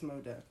 Nafiz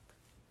Modak.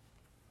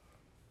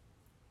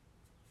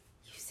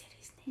 You said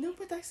his name. No,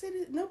 but I said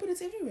it. No, but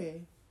it's everywhere.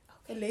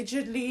 Okay.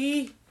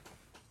 Allegedly.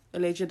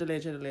 Alleged.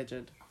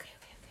 Okay.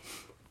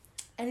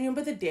 And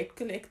remember the debt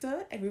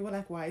collector? And we were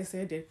like, why is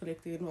there a debt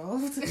collector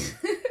involved?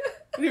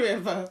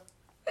 Remember?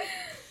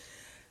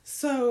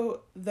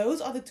 So,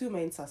 those are the two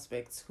main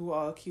suspects who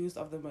are accused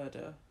of the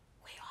murder.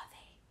 Where are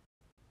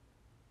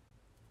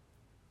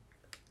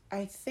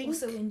they? I think...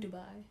 Also in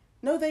Dubai.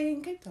 No, they're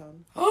in Cape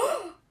Town.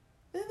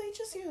 They're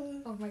just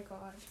here. Oh my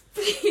god.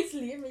 Please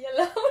leave me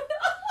alone.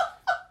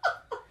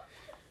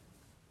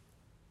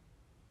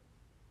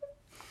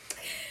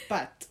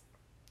 But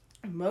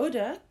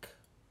Modak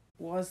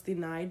was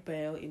denied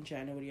bail in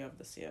January of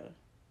this year.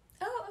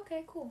 Oh,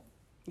 okay, cool.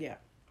 Yeah.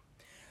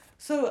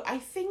 So I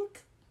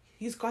think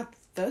he's got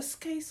this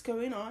case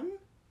going on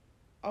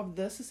of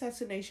this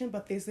assassination,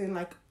 but there's then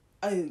like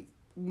a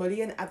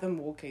million other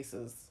more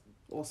cases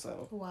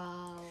also.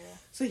 Wow.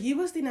 So he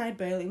was denied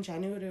bail in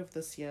January of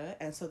this year,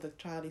 and so the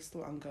trial is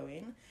still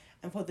ongoing.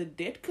 And for the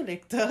debt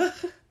collector,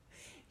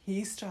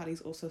 his trial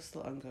is also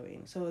still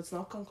ongoing. So it's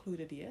not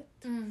concluded yet.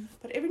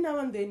 But every now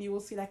and then you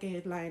will see like a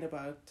headline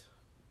about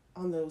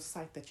on the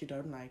site that you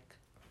don't like.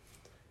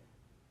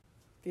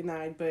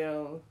 Denied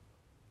bail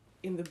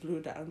in the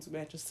Blue Downs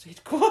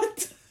Magistrate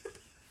Court.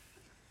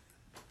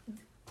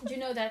 Do you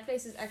know that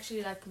place is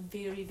actually like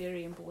very,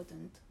 very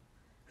important?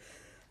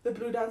 The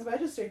Blue Downs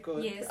Magistrate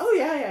Court? Yes. Oh,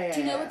 yeah. Do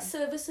you know it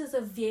services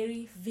a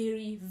very,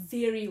 very,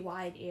 very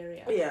wide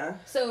area? Yeah.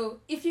 So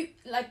if you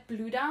like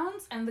Blue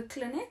Downs and the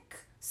clinic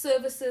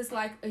services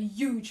like a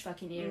huge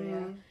fucking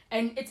area.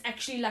 And it's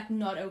actually like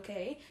not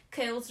okay.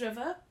 Kales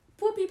River,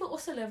 poor people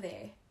also live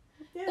there.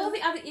 Yeah. All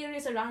the other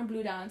areas around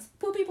Blue Downs,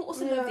 poor people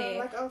also live there.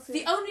 Like also,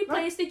 The only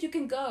place that you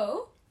can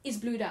go is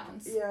Blue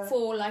Downs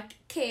for like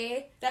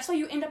care. That's why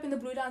you end up in the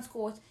Blue Downs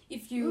court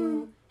if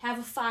you have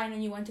a fine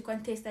and you want to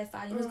contest that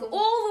fine. You must go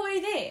all the way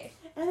there.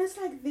 And it's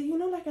like, you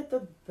know, like at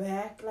the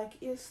back, like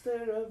Easter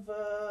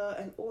River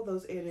and all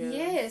those areas.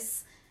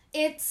 Yes.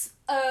 It's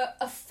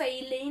a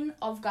failing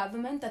of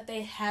government that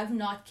they have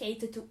not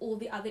catered to all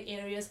the other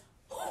areas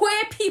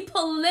where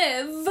people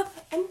live.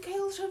 And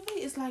Kales River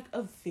is like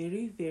a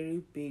very,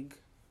 very big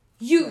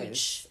Huge.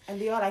 place. And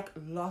there are like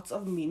lots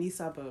of mini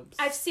suburbs.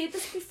 I've said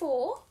this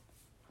before.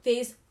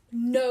 There's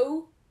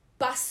no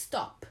bus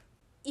stop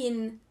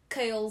in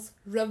Kales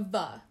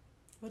River.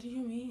 What do you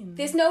mean?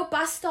 There's no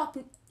bus stop,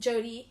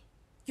 Jody.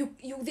 There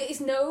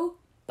is no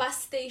bus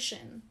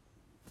station.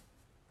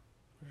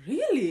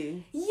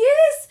 Really?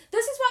 Yes!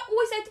 This is why I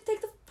always had to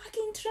take the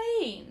fucking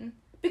train.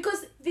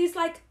 Because there's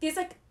like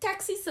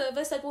taxi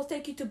service that will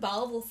take you to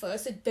Belleville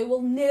first. So they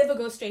will never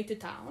go straight to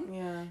town.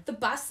 Yeah. The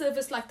bus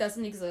service like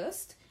doesn't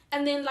exist.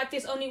 And then like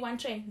there's only one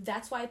train.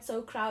 That's why it's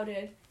so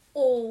crowded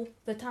all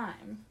the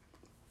time.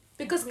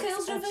 Because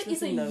Kales River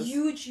is a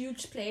huge,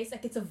 huge place.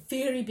 Like it's a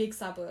very big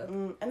suburb.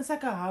 And it's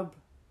like a hub.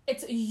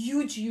 It's a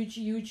huge, huge,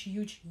 huge,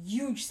 huge,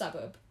 huge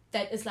suburb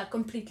that is like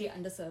completely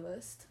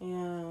underserviced.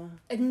 Yeah.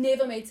 It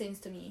never made sense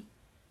to me.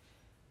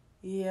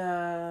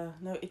 Yeah.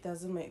 No, it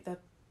doesn't make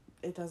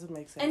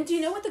sense. And do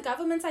you know what the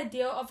government's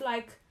idea of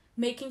like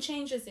making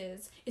changes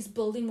is? Is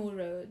building more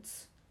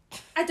roads.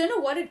 I don't know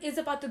what it is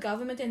about the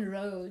government and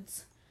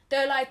roads.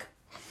 They're like,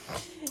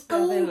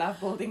 they love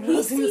building we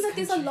roads in see this that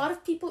there's a country. lot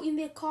of people in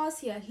their cars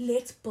here.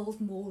 Let's build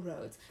more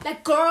roads.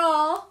 Like,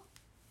 girl,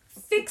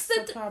 fix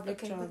it. The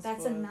public Okay, but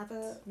that's transport.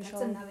 another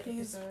Michelle,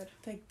 please episode.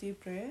 take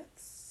deep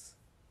breaths.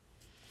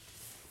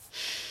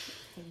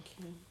 Thank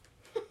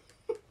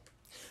you.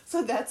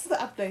 So that's the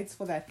updates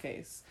for that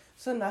case.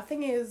 So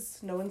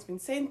no one's been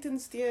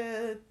sentenced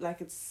yet.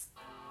 Like it's...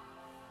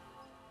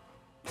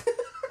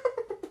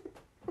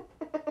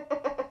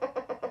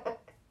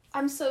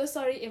 I'm so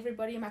sorry,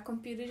 everybody. My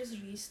computer just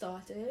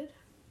restarted.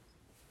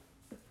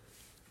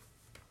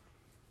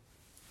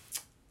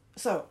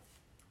 So,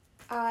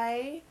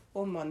 I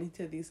will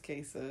monitor these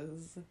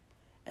cases,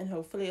 and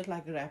hopefully it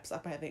like wraps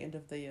up by the end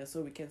of the year,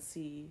 so we can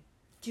see.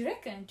 Do you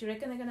reckon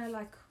they're gonna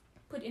like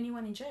put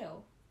anyone in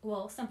jail?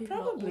 Well, some people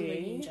are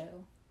already in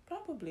jail.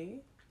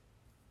 Probably.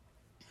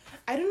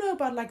 I don't know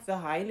about like the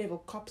high level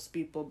cops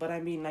people, but I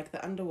mean like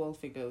the underworld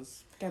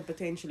figures can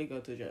potentially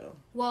go to jail.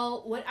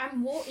 Well, what I'm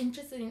more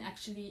interested in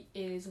actually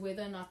is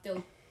whether or not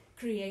they'll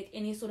create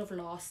any sort of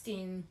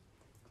lasting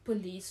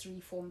police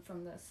reform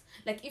from this.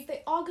 Like if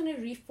they are going to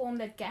reform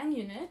that gang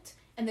unit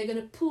and they're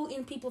going to pull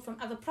in people from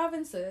other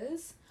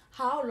provinces,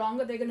 how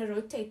long are they going to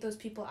rotate those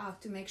people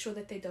out to make sure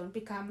that they don't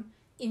become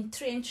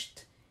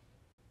entrenched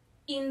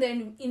in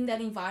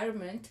that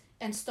environment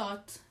and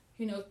start,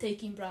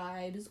 taking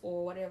bribes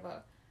or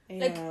whatever.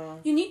 Yeah. Like,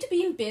 you need to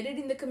be embedded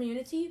in the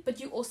community, but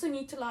you also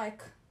need to,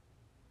 like,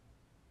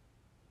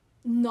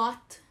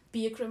 not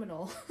be a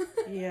criminal.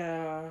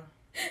 Yeah.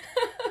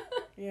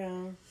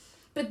 Yeah.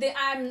 But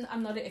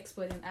I'm not an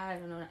expert and I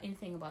don't know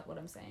anything about what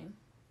I'm saying.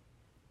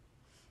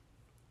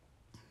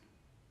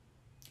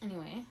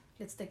 Anyway,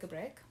 let's take a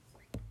break.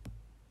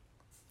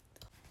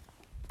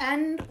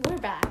 And we're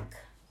back.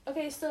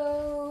 Okay,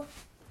 so...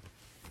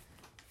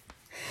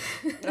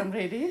 I'm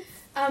ready.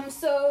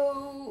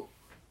 So...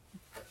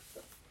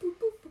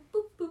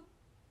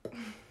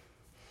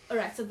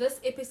 Alright, so this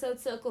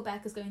episode Circle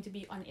Back is going to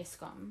be on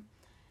ESCOM.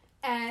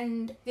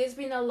 And there's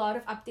been a lot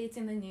of updates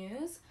in the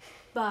news,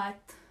 but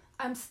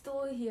I'm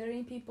still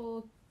hearing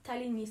people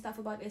telling me stuff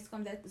about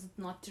Eskom that is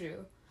not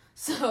true.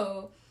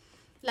 So,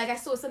 like, I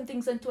saw some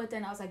things on Twitter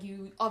and I was like,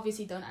 you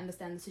obviously don't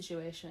understand the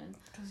situation.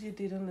 Because you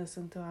didn't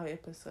listen to our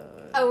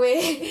episode. Oh,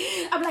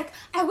 wait. I'm like,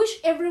 I wish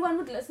everyone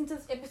would listen to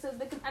this episode so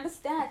they can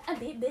understand. And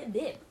they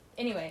did.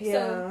 Anyway,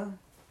 so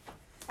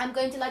I'm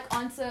going to, like,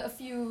 answer a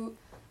few,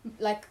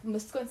 like,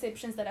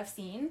 misconceptions that I've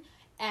seen.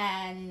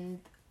 And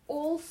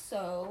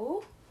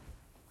also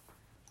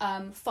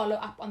follow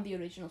up on the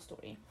original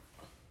story.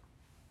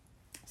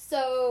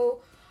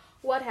 So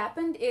what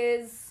happened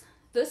is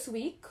this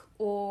week,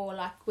 or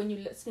like when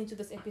you're listening to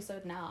this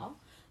episode now,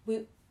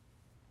 we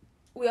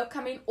are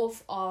coming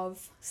off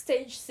of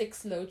stage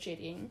 6 load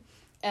shedding,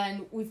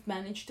 and we've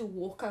managed to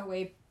walk our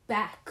way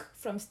back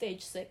from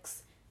stage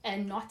 6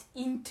 and not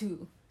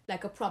into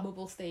like a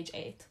probable stage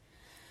 8.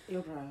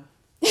 Yo, bro.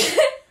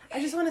 I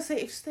just want to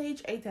say, if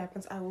stage 8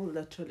 happens, I will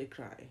literally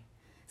cry.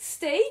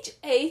 Stage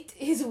 8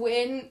 is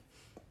when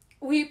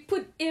we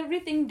put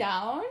everything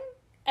down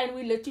and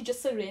we literally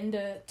just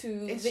surrender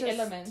to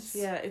elements.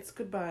 Yeah, it's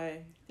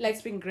goodbye. Like,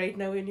 it's been great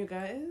knowing you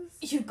guys.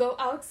 You go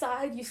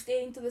outside, you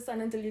stay into the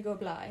sun until you go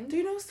blind. Do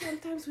you know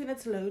sometimes when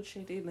it's load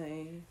shedding,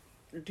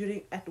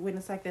 when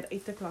it's like that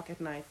 8 o'clock at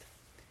night,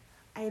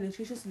 I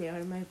literally just lay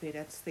on my bed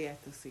and stare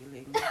at the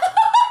ceiling.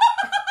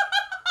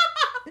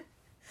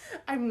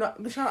 I'm not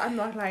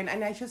lying,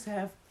 and I just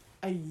have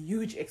a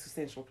huge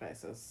existential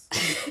crisis.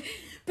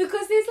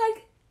 Because there's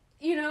like,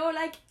 you know,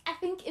 like, I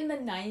think in the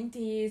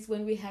 90s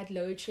when we had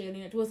load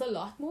shedding, it was a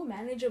lot more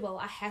manageable,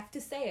 I have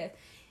to say it.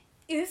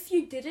 If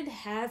you didn't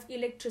have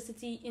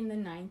electricity in the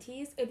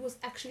 90s, it was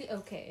actually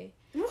okay.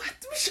 What,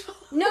 Michelle?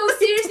 No,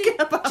 seriously,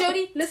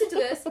 Jody, listen to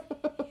this.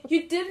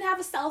 You didn't have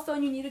a cell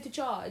phone you needed to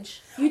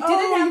charge. You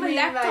didn't have a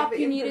laptop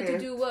you needed to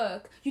do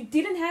work. You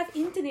didn't have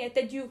internet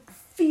that you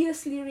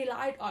fiercely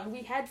relied on.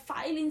 We had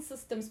filing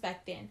systems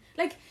back then.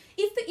 Like,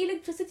 if the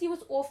electricity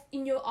was off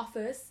in your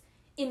office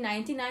in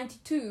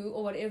 1992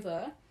 or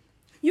whatever,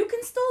 you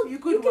can still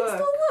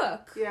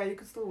work. Yeah, you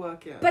can still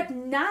work, yeah. But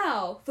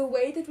now, the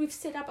way that we've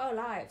set up our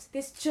lives,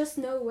 there's just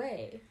no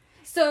way.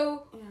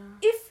 So,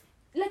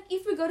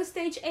 if we go to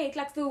stage 8,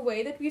 like the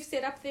way that we've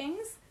set up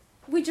things,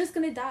 we're just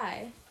gonna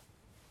die.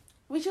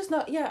 We just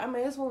not, I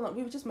may as well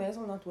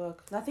not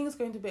work. Nothing is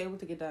going to be able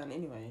to get done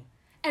anyway.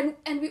 And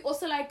we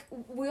also, like,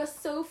 we are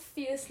so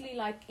fiercely,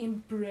 like,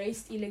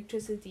 embraced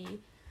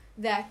electricity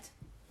that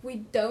we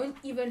don't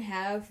even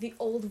have the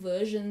old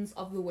versions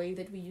of the way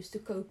that we used to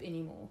cope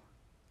anymore.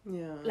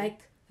 Yeah. Like,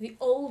 the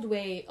old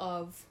way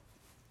of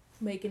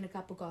making a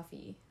cup of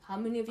coffee. How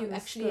many of you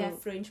actually have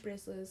French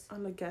presses?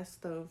 On a gas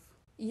stove.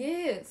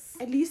 Yes.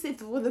 At least if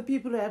for the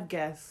people who have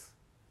gas,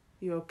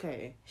 you're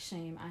okay.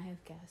 Shame, I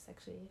have gas,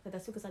 actually. But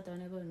that's because I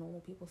don't have a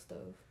normal people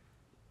stove.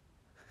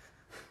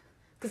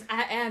 Because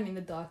I am in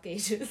the dark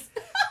ages.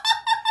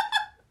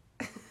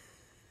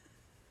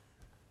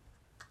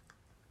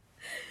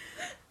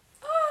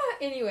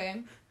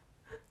 Anyway.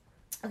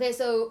 Okay,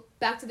 so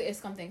back to the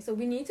Eskom thing. So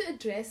we need to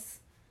address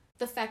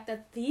the fact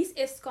that these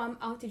Eskom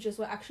outages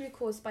were actually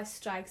caused by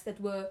strikes that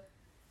were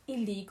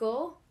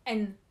illegal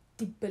and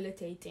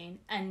debilitating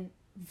and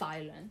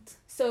violent.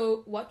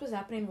 So what was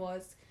happening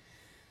was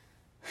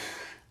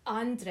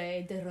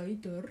Andre de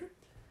Ruyter,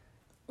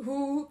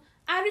 who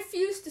I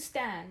refuse to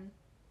stand.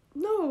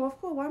 No, of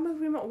course.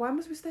 Why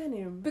must we stand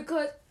him?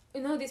 Because,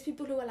 you know, there's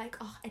people who are like,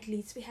 oh, at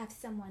least we have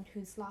someone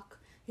who's like,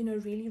 you know,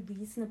 really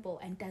reasonable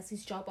and does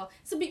his job well.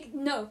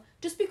 No,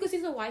 just because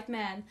he's a white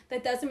man,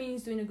 that doesn't mean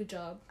he's doing a good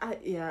job. I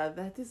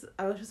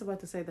was just about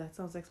to say that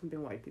sounds like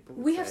something white people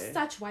would We say. have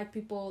such white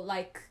people,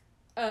 like,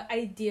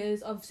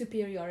 ideas of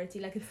superiority.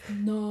 Like, it's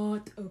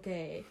not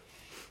okay.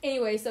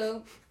 Anyway,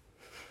 so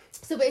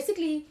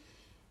basically,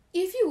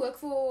 if you work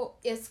for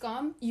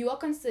Eskom, you are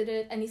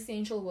considered an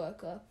essential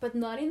worker, but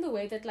not in the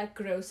way that, like,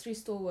 grocery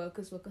store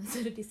workers were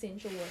considered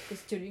essential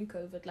workers during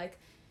COVID. Like,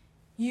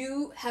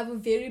 you have a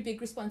very big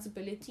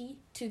responsibility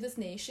to this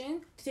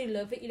nation to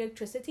deliver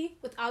electricity,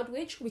 without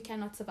which we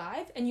cannot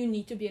survive, and you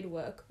need to be at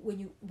work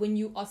when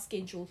you are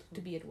scheduled to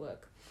be at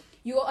work.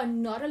 You are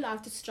not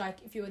allowed to strike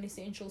if you're an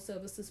essential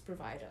services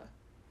provider.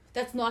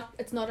 It's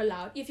not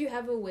allowed. If you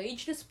have a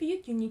wage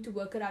dispute, you need to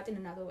work it out in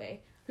another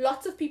way.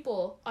 Lots of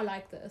people are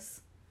like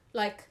this.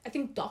 Like, I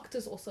think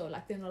doctors also,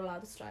 like, they're not allowed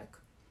to strike.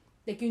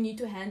 Like, you need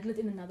to handle it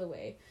in another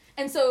way.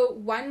 And so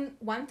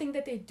one thing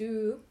that they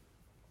do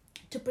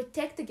to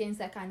protect against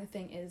that kind of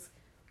thing is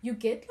you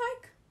get,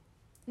 like,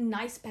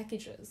 nice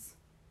packages.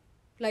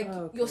 Like,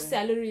 your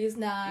salary is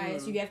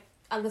nice, you get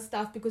other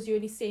stuff because you're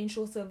an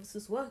essential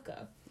services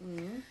worker.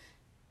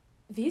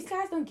 These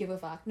guys don't give a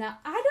fuck. Now,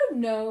 I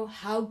don't know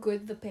how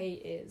good the pay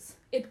is.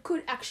 It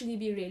could actually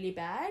be really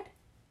bad,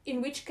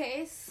 in which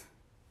case,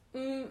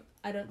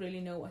 I don't really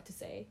know what to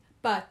say.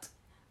 But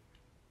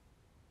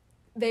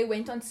they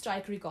went on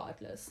strike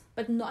regardless.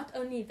 But not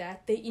only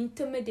that, they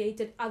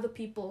intimidated other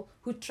people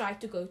who tried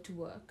to go to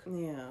work.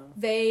 Yeah.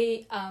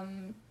 They,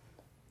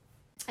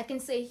 I can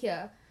say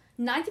here,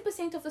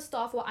 90% of the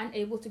staff were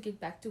unable to get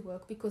back to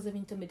work because of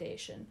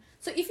intimidation.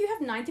 So if you have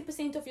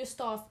 90% of your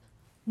staff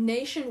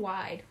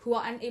nationwide who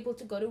are unable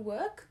to go to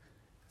work,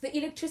 the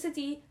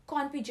electricity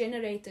can't be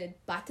generated.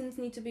 Buttons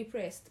need to be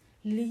pressed.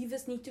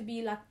 Levers need to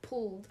be like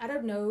pulled. I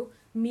don't know.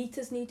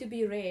 Meters need to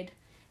be read.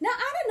 Now,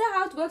 I don't know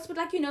how it works, but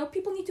like,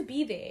 people need to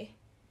be there.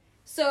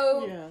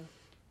 So,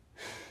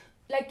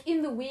 like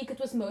in the week, it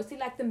was mostly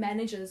like the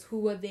managers who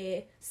were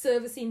there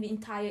servicing the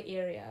entire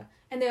area.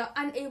 And they are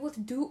unable to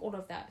do all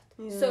of that.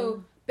 Yeah.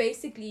 So,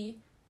 basically,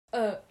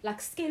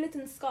 like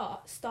skeleton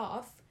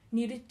staff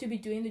needed to be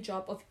doing the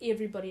job of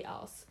everybody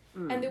else.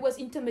 And there was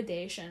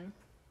intimidation.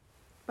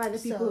 By the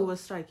people who were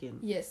striking?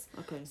 Yes.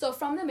 Okay. So,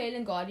 from the Mail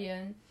and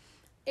Guardian,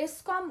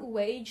 Eskom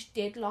wage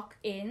deadlock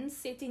ends,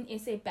 setting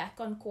SA back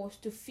on course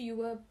to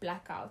fewer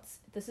blackouts.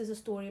 This is a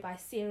story by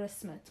Sarah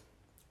Smith.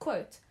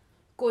 Quote,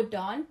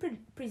 Gordon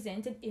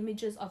presented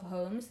images of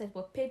homes that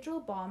were petrol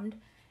bombed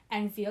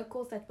and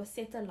vehicles that were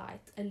set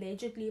alight,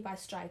 allegedly by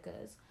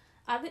strikers.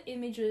 Other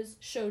images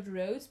showed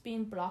roads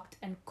being blocked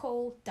and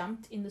coal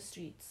dumped in the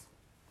streets.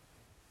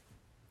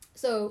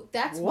 So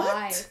that's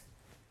why.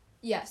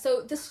 Yeah,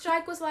 so the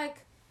strike was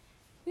like,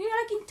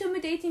 like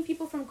intimidating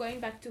people from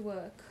going back to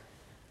work.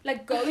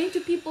 Like going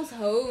to people's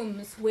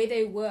homes where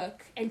they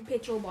work and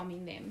petrol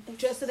bombing them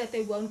just so that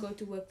they won't go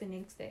to work the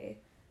next day.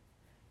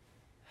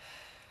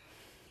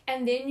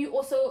 And then you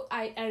also,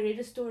 I read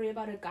a story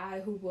about a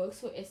guy who works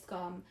for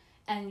Eskom,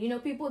 and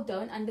people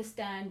don't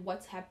understand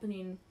what's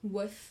happening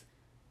with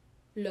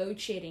load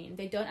shedding.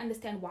 They don't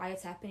understand why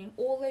it's happening.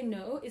 All they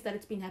know is that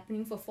it's been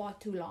happening for far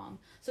too long.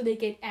 So they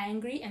get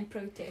angry and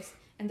protest.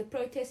 And the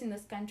protests in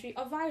this country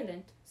are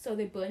violent. So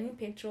they're burning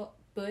petrol,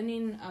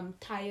 burning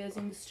tires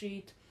in the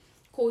street,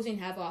 causing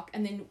havoc.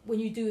 And then when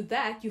you do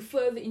that, you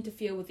further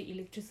interfere with the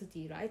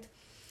electricity, right?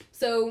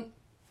 So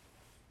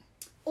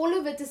all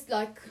of it is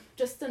like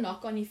just a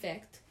knock-on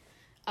effect.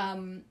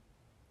 And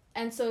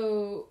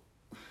so,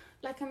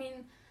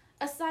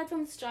 aside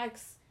from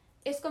strikes,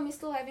 Eskom is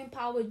still having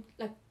power,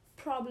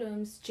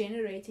 problems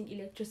generating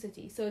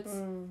electricity. So it's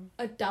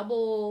a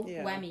double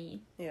whammy.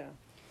 Yeah.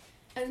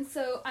 And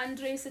so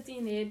Andre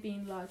sitting there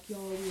being like, we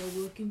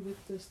are working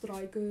with the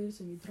strikers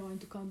and we're trying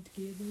to come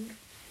together.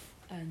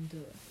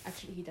 And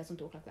actually he doesn't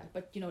talk like that,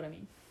 but you know what I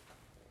mean.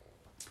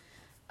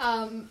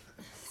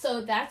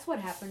 So that's what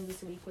happened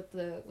this week with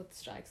the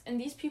strikes.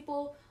 And these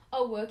people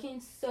are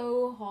working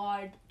so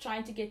hard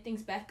trying to get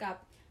things back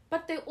up.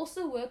 But they're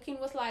also working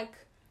with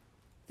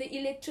the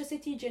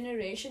electricity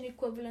generation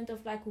equivalent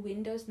of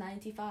Windows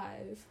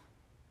 95.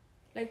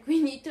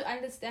 We need to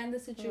understand the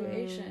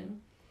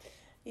situation.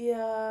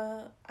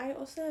 Yeah, I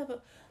also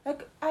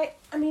have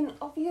I mean,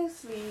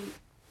 obviously,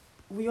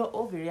 we are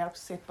all very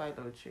upset by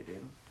load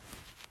shedding.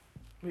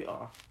 We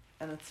are,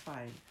 and it's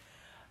fine.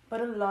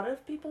 But a lot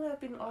of people have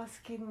been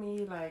asking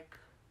me,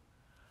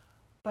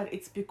 but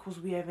it's because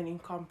we have an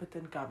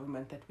incompetent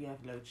government that we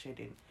have load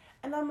shedding.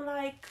 And I'm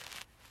like,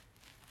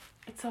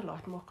 it's a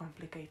lot more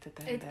complicated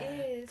than that.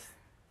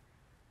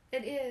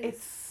 It is.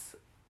 It's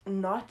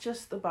not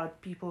just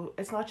about people,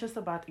 it's not just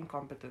about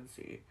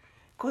incompetency.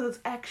 Because it's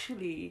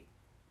actually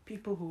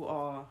people who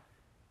are...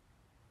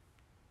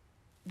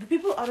 The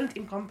people aren't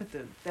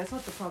incompetent. That's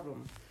not the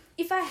problem.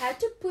 If I had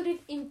to put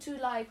it into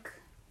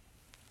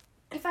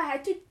if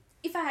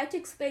I had to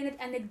explain it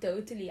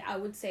anecdotally, I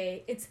would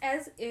say it's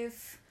as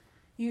if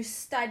you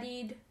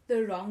studied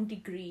the wrong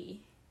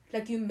degree.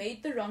 You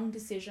made the wrong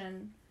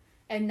decision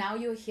and now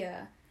you're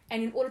here.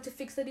 And in order to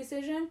fix the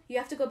decision, you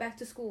have to go back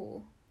to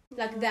school.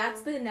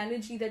 That's the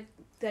analogy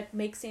that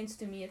makes sense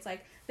to me. It's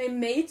they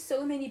made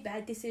so many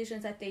bad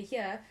decisions that they're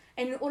here.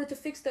 And in order to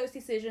fix those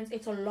decisions,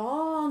 it's a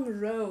long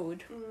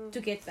road to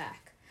get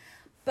back.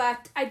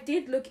 But I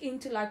did look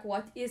into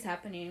what is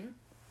happening.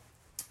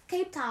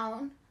 Cape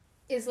Town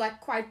is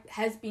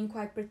has been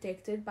quite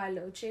protected by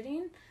load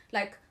shedding.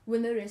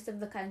 When the rest of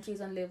the country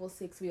is on level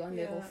 6, we're on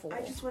level 4.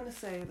 I just want to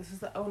say this is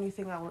the only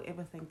thing I will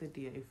ever thank the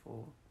DA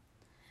for.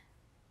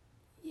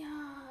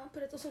 Yeah,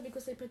 but it's also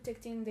because they're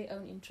protecting their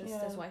own interests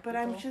as white but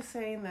people. I'm just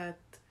saying that...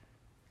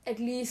 At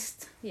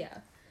least, yeah.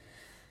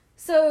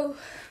 So...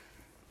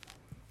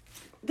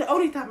 The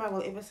only time I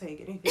will ever say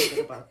anything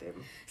good about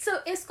them. So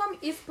Eskom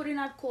is putting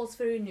out calls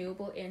for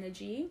renewable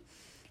energy.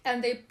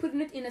 And they're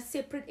putting it in a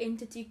separate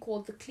entity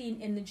called the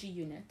Clean Energy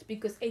Unit.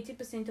 Because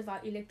 80% of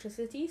our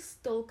electricity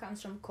still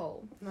comes from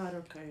coal. Not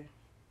okay.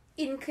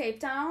 In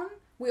Cape Town,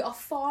 we are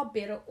far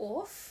better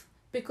off.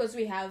 Because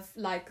we have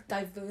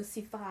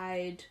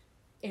diversified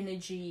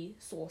energy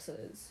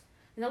sources.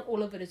 Not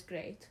all of it is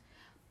great.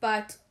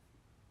 But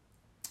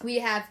we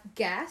have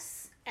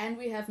gas and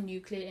we have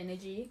nuclear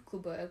energy,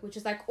 Kuberg, which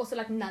is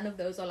also none of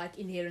those are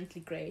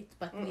inherently great,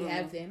 but we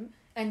have them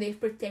and they've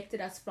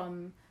protected us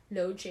from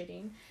load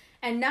shedding.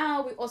 And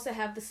now we also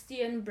have the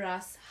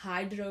Steenbras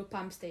hydro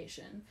pump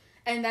station,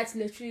 and that's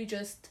literally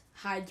just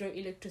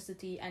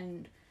hydroelectricity.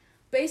 And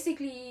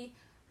basically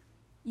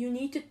you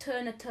need to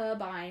turn a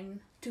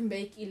turbine to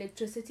make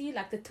electricity.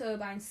 The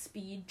turbine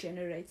speed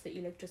generates the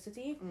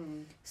electricity.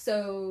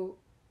 So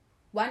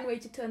one way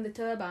to turn the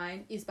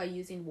turbine is by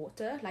using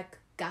water,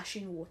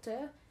 gushing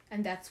water,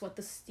 and that's what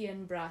the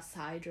Steenbras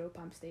hydro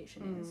pump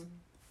station is.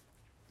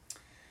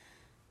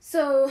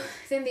 So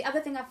then the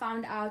other thing I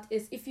found out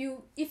is if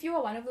you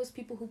are one of those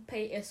people who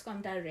pay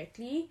Eskom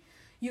directly,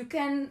 you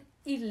can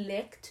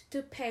elect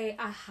to pay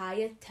a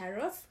higher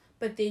tariff,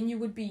 but then you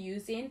would be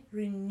using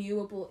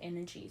renewable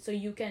energy. So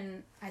you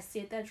can, I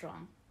said that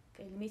wrong.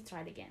 Okay, let me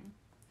try it again.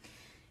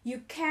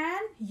 You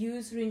can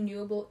use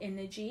renewable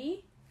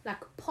energy,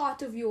 like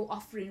part of your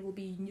offering will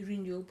be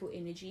renewable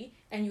energy,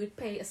 and you would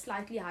pay a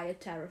slightly higher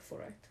tariff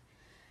for it.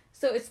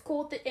 So it's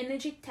called the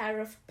Energy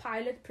Tariff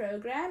Pilot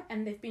Program,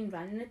 and they've been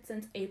running it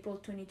since April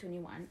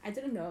 2021. I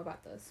didn't know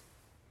about this.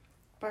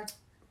 But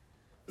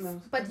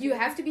you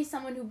have to be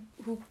someone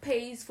who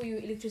pays for your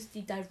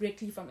electricity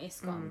directly from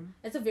Eskom.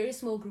 It's a very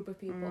small group of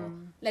people.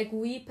 Like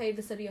we pay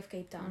the city of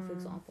Cape Town, for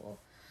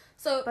example.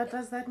 So, but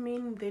does that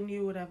mean then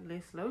you would have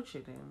less load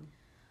shedding?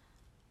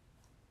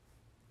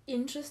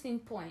 Interesting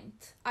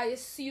point. I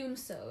assume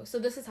so. So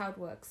this is how it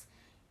works.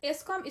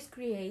 Eskom is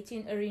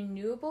creating a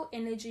renewable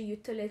energy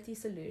utility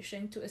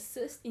solution to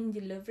assist in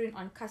delivering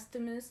on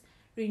customers'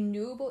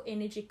 renewable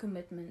energy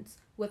commitments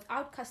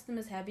without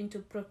customers having to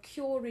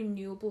procure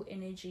renewable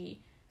energy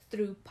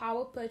through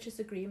power purchase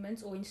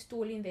agreements or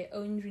installing their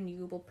own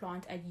renewable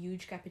plant at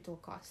huge capital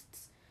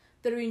costs.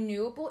 The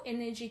renewable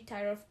energy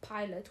tariff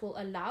pilot will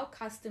allow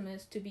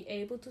customers to be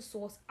able to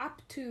source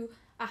up to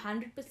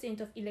 100%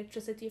 of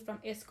electricity from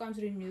Eskom's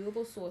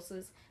renewable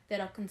sources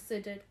that are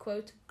considered,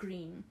 quote,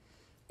 green.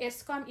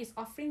 Eskom is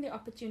offering the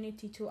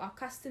opportunity to our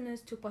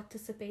customers to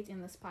participate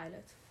in this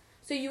pilot.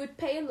 So you would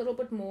pay a little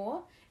bit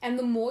more, and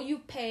the more you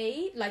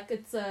pay, like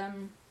it's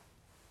an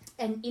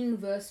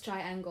inverse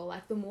triangle.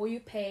 Like the more you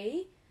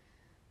pay,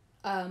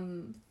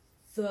 the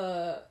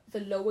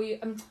lower you,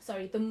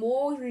 the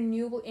more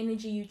renewable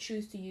energy you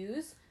choose to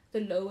use, the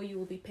lower you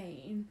will be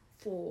paying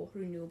for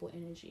renewable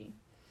energy.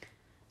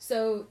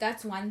 So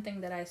that's one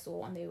thing that I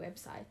saw on their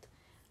website.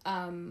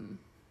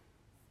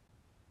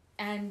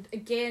 And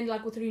again,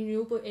 like with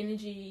renewable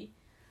energy,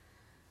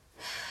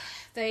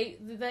 I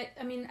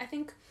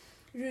think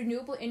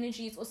renewable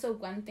energy is also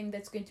one thing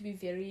that's going to be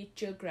very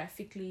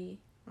geographically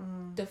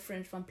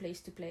different from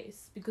place to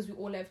place, because we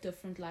all have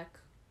different like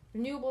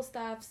renewable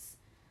stuffs.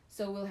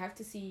 So we'll have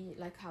to see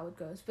like how it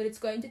goes, but it's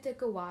going to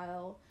take a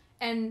while.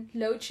 And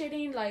load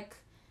shedding, like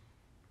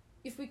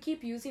if we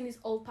keep using these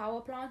old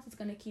power plants, it's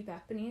going to keep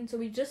happening. So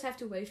we just have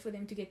to wait for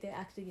them to get their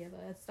act together.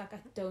 It's like I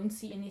don't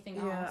see anything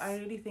else. Yeah, I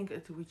really think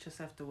we just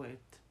have to wait.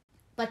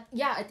 But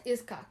yeah, it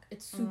is cuck.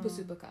 It's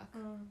super cuck.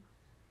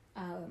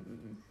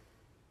 And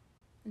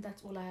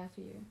that's all I have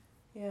for you.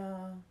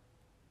 Yeah.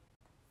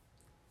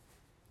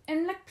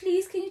 And like,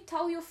 please, can you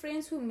tell your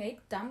friends who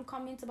make dumb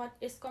comments about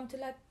Eskom to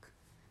like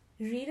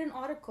read an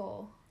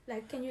article?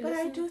 Like, can you? But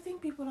listen? I do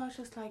think people are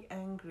just like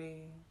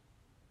angry,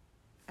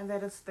 and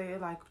that it's their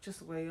like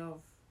just way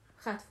of.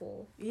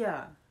 Gatful.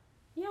 Yeah.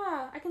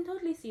 Yeah, I can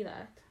totally see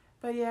that.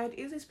 But yeah, it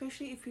is,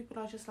 especially if people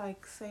are just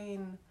like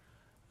saying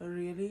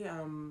really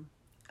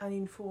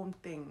uninformed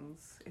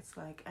things. It's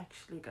like,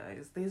 actually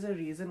guys, there's a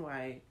reason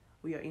why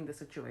we are in the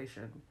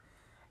situation,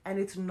 and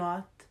it's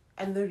not,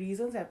 and the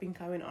reasons have been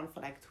going on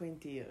for like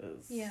 20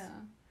 years. Yeah.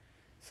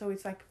 So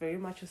it's like very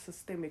much a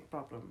systemic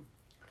problem,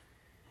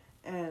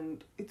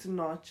 and it's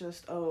not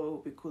just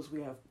because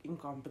we have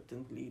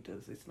incompetent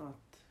leaders. It's not.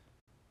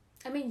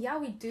 I mean, yeah,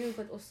 we do,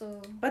 but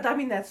also. But I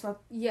mean, that's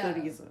not the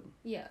reason.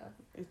 Yeah.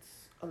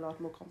 It's a lot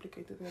more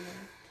complicated than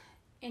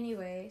that.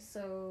 Anyway,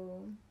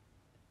 so.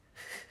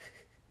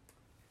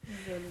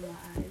 Rolling my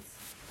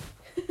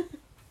eyes.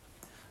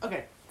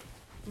 Okay.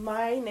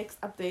 My next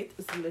update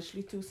is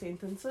literally 2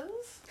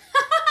 sentences.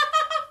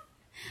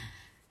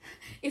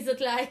 Is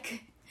it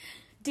like,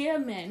 dear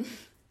men,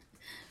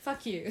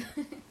 fuck you?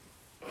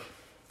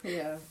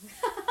 Yeah.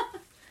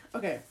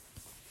 Okay.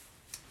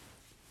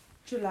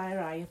 July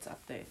riots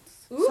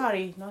updates. Ooh.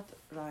 Sorry, not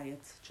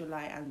riots.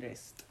 July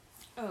unrest.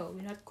 Oh,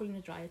 we're not calling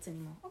it riots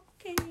anymore.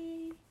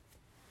 Okay.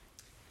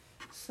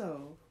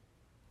 So,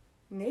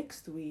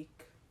 next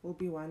week will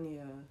be 1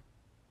 year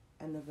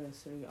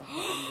anniversary of the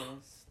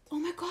unrest. Oh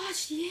my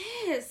gosh,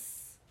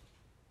 yes!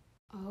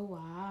 Oh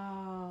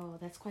wow,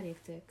 that's quite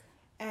hectic.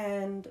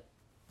 And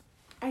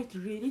I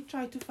really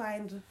tried to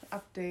find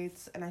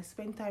updates, and I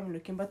spent time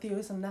looking, but there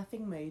was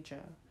nothing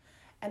major.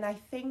 And I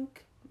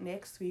think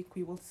next week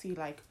we will see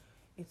like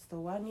it's the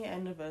 1 year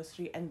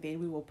anniversary, and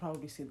then we will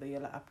probably see the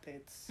yellow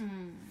updates.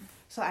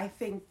 So I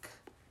think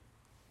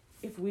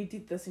if we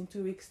did this in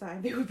 2 weeks'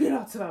 time, there would be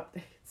lots of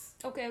updates.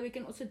 Okay, we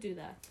can also do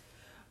that.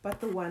 But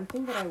the one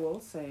thing that I will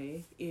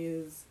say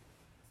is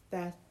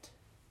that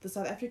the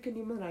South African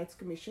Human Rights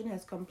Commission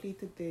has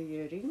completed their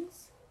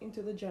hearings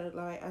into the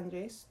July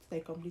unrest. They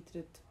completed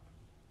it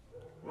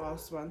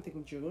last month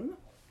in June.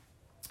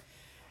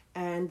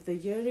 And the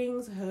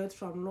hearings heard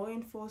from law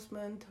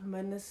enforcement,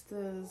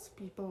 ministers,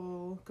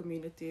 people,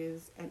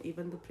 communities, and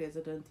even the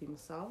president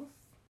himself.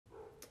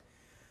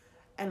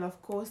 And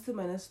of course, the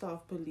Minister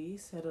of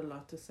Police had a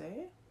lot to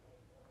say.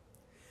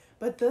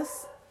 But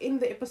this, in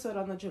the episode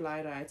on the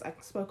July riots, I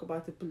spoke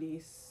about the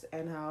police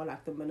and how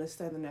like the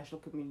minister and the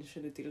national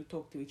community didn't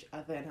talk to each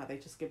other, and how they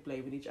just kept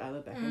blaming each other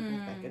back and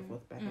forth, back and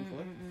forth, back and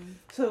forth.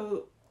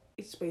 So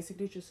it's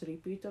basically just a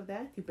repeat of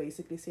that. He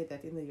basically said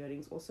that in the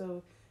hearings.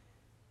 Also,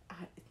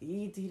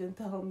 he didn't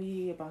tell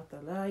me about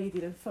he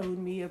didn't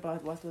phone me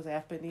about what was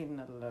happening.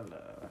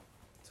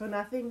 So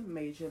nothing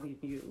majorly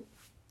new.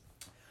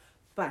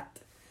 But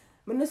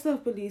Minister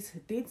of Police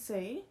did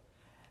say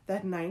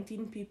that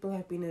 19 people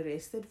have been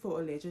arrested for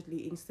allegedly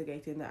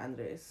instigating the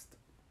unrest.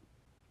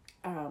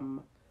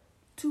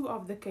 2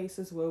 of the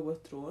cases were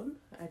withdrawn.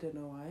 I don't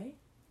know why.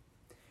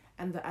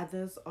 And the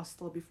others are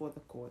still before the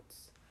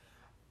courts.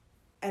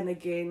 And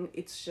again,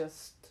 it's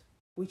just,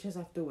 we just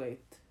have to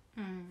wait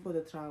for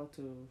the trial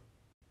to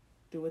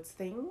do its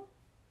thing.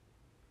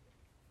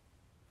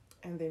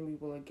 And then we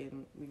will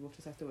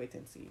just have to wait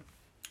and see.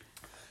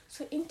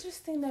 So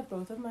interesting that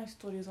both of my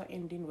stories are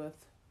ending with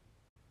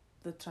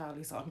the trial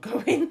is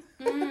ongoing.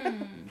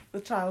 The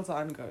trials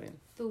are ongoing.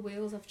 The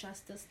wheels of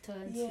justice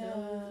turn slowly.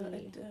 Yeah,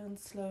 it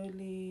turns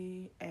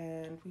slowly,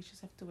 and we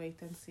just have to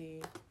wait and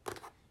see.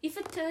 If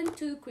it turned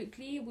too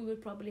quickly, we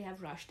would probably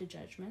have rushed to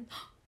judgment.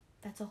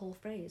 That's a whole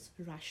phrase,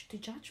 rush to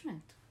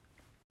judgment.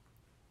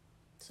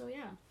 So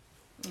yeah.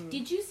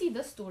 Did you see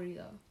this story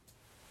though?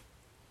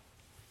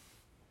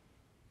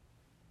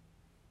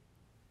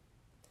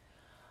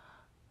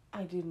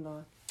 I did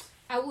not.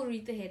 I will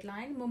read the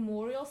headline.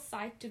 Memorial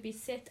site to be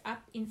set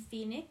up in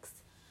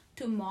Phoenix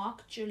to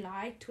mark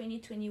July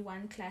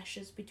 2021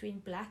 clashes between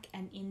Black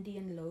and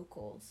Indian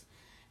locals.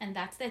 And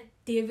that's that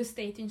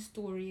devastating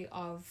story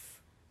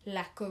of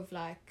lack of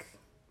like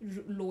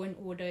law and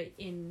order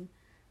in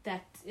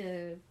that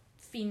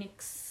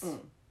Phoenix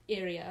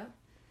area.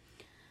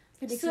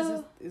 Phoenix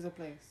is a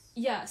place.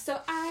 Yeah, so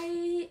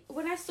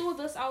when I saw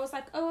this, I was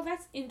like, oh,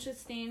 that's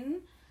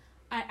interesting.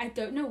 I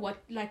don't know what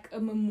like a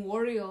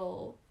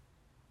memorial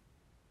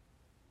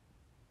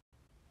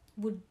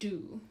would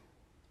do.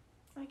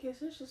 I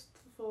guess it's just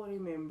for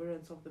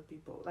remembrance of the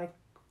people, like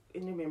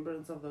in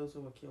remembrance of those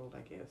who were killed,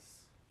 I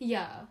guess.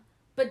 Yeah,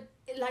 but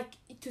like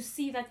to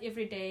see that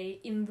every day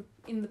in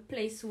the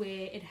place where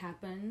it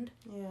happened,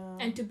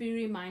 and to be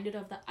reminded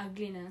of the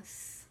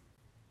ugliness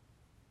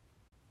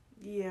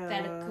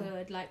that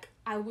occurred. Like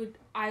I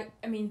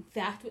mean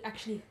that would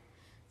actually,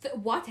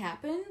 what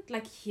happened,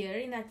 like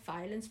hearing that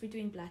violence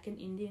between Black and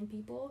Indian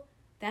people,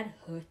 that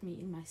hurt me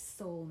in my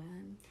soul,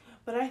 man.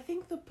 But I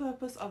think the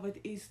purpose of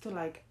it is to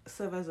like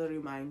serve as a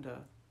reminder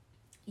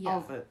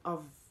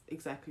of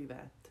exactly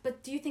that.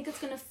 But do you think it's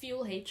gonna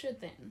fuel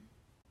hatred then?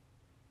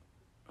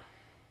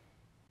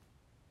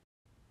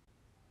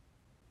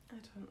 I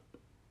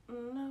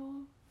don't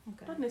know.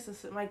 Okay. Not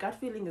necessarily. My gut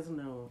feeling is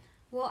no.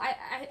 Well,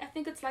 I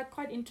think it's like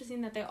quite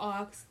interesting that they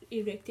are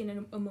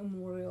erecting a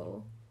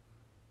memorial.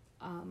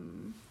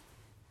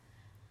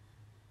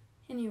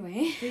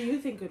 Anyway. Do you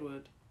think it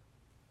would?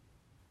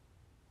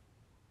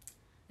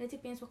 It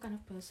depends what kind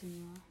of person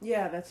you are.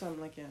 Yeah, that's what I'm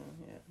like, yeah.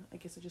 I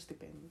guess it just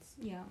depends.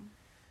 Yeah.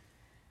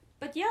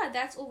 But yeah,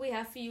 that's all we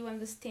have for you on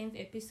this 10th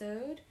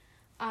episode.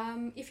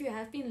 If you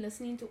have been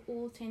listening to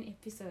all 10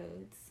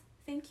 episodes,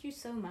 thank you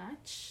so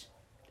much.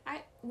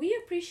 We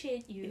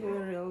appreciate you.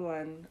 You're a real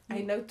one.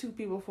 I know 2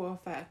 people for a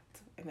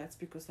fact, and that's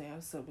because they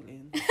are so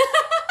brilliant.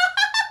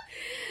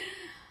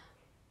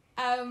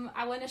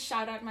 I want to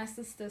shout out my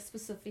sister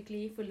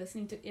specifically for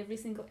listening to every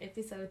single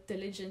episode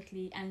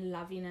diligently and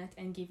loving it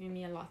and giving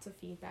me a lot of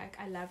feedback.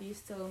 I love you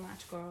so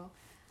much, girl.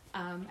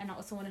 And I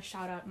also want to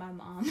shout out my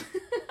mom.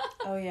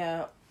 Oh,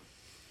 yeah.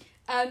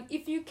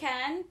 If you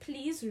can,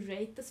 please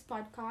rate this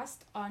podcast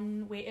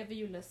on wherever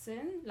you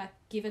listen. Like,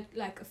 give it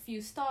like a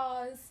few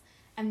stars.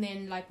 And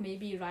then like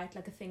maybe write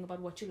like a thing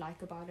about what you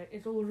like about it.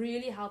 It will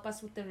really help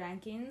us with the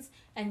rankings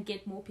and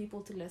get more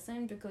people to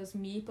listen, because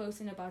me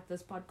posting about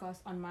this podcast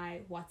on my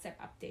WhatsApp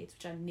updates,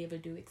 which I never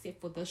do except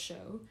for this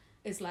show,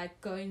 is like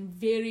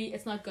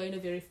it's not going a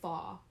very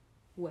far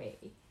way.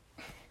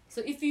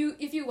 So if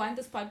you want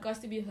this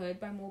podcast to be heard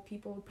by more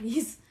people,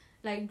 please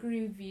like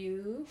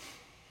review,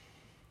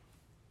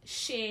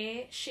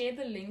 share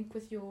the link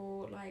with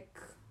your like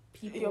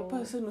people. Your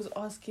person who's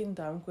asking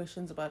dumb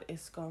questions about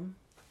ESCOM.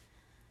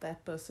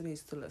 That person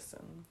needs to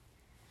listen.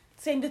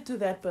 Send it to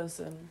that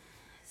person.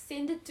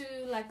 Send it to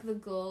like the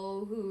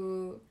girl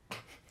who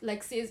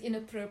like says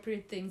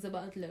inappropriate things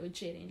about load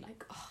shedding,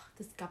 like, oh,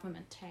 this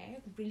government, hey,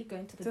 really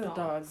going to the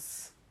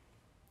dogs.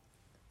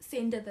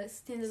 Send her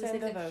this.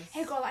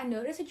 Hey girl, I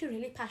noticed that you're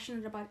really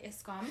passionate about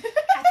ESCOM.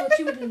 I thought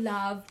you would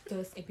love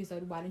this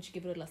episode. Why don't you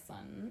give it a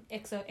listen?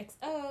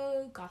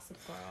 XOXO, gossip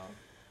girl.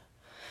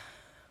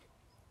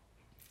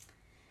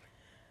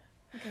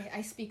 Okay,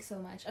 I speak so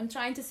much. I'm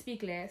trying to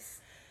speak less.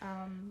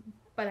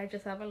 But I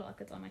just have a lot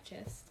that's on my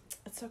chest.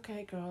 It's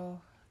okay,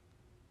 girl.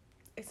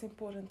 It's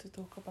important to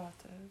talk about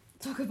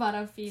it. Talk about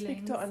our feelings.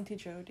 Speak to Auntie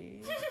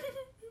Jody.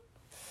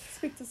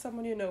 Speak to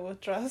someone you know or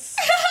trust.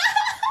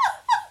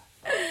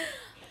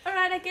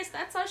 Alright, I guess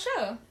that's our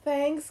show.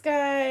 Thanks,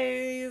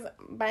 guys.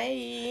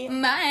 Bye.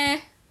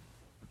 Bye.